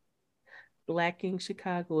what? Black Ink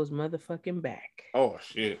Chicago is motherfucking back. Oh,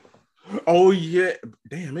 shit. Oh, yeah.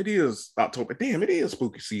 Damn, it is October. Damn, it is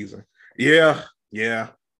spooky season. Yeah. So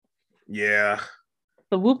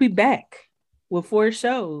we'll be back with 4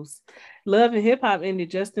 shows. Love and Hip Hop ended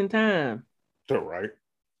just in time. All right.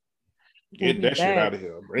 Get that shit out of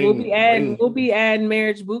here. We'll be adding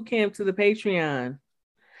Marriage Boot Camp to the Patreon.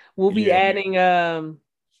 We'll be adding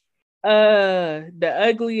the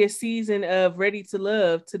ugliest season of Ready to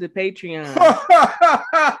Love to the Patreon.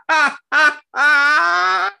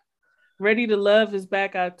 Ready to Love is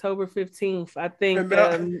back October 15th. I think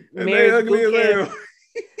Marriage Boot Camp.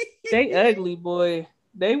 They ugly, boy.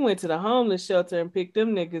 They went to the homeless shelter and picked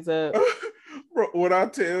them niggas up. Bro, when I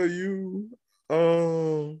tell you,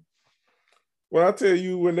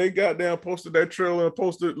 when they got down, posted that trailer and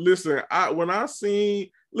posted, when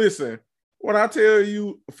I tell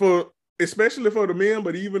you, especially for the men,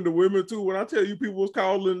 but even the women too, when I tell you people was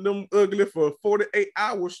calling them ugly for 48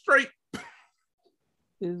 hours straight.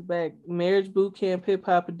 It's back. Marriage Boot Camp Hip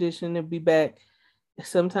Hop Edition will be back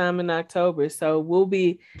sometime in October. So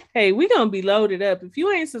we're gonna be loaded up. If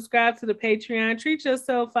you ain't subscribed to the Patreon, treat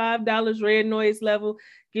yourself. $5 Red Noise level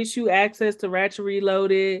gets you access to Ratchet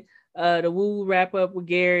Reloaded, the Woo Wrap Up with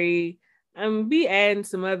Gary. I'm be adding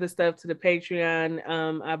some other stuff to the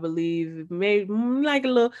Patreon. I believe maybe like a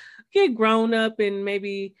little get grown up and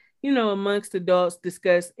maybe, you know, amongst adults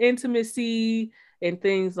discuss intimacy and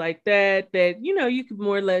things like that, you could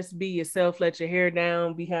more or less be yourself, let your hair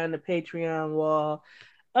down behind the Patreon wall.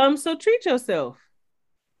 So treat yourself.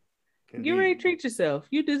 Indeed. Get ready to treat yourself.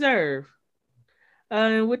 You deserve.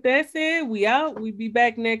 And with that said, we out. We'll be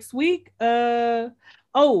back next week. Our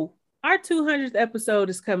 200th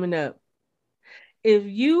episode is coming up. If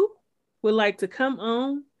you would like to come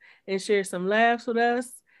on and share some laughs with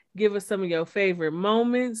us, give us some of your favorite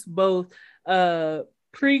moments, both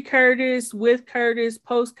pre-Curtis, with Curtis,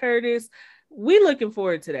 post-Curtis. We looking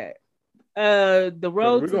forward to that. The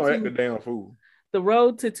road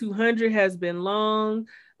to 200 has been long.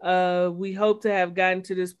 We hope to have gotten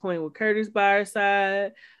to this point with Curtis by our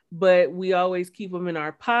side, but we always keep him in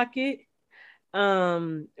our pocket.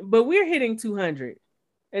 But we're hitting 200,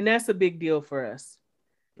 and that's a big deal for us.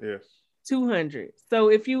 Yes. 200. So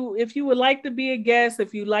if you would like to be a guest,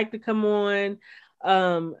 if you'd like to come on,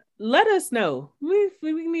 let us know. We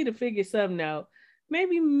need to figure something out.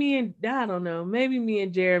 Maybe me and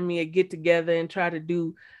Jeremy get together and try to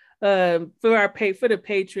do for the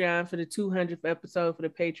Patreon, for the 200th episode for the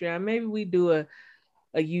Patreon. Maybe we do a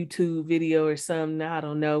YouTube video or something. I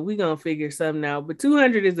don't know. We're gonna figure something out. But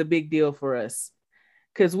 200 is a big deal for us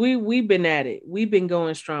because we've been at it. We've been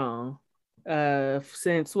going strong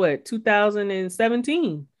since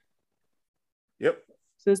 2017. Yep.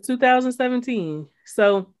 Since 2017.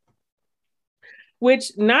 So,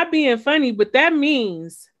 which, not being funny, but that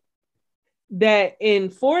means that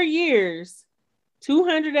in 4 years,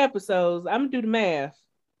 200 episodes, I'm gonna do the math,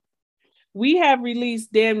 we have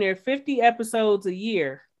released damn near 50 episodes a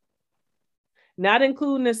year, not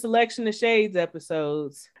including the Selection of Shades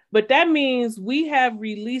episodes. But that means we have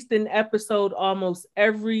released an episode almost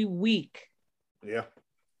every week. Yeah.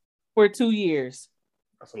 For 2 years.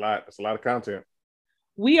 That's a lot. That's a lot of content.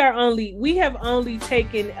 We have only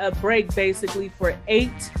taken a break basically for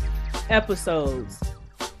 8 episodes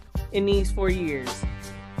in these 4 years.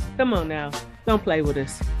 Come on now. Don't play with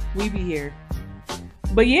us. We be here.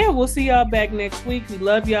 But yeah, we'll see y'all back next week. We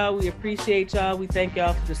love y'all. We appreciate y'all. We thank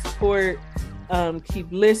y'all for the support.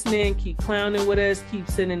 Keep listening, keep clowning with us, keep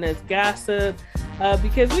sending us gossip,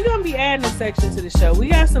 because we're gonna be adding a section to the show. We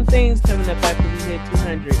got some things coming up after we hit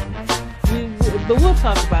 200, but we'll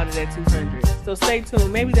talk about it at 200. So stay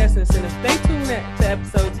tuned. Maybe that's incentive. Stay tuned to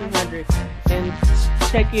episode 200 and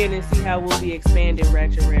check in and see how we'll be expanding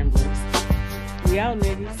Ratchet Ramblings. We out,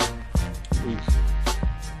 niggas. Peace.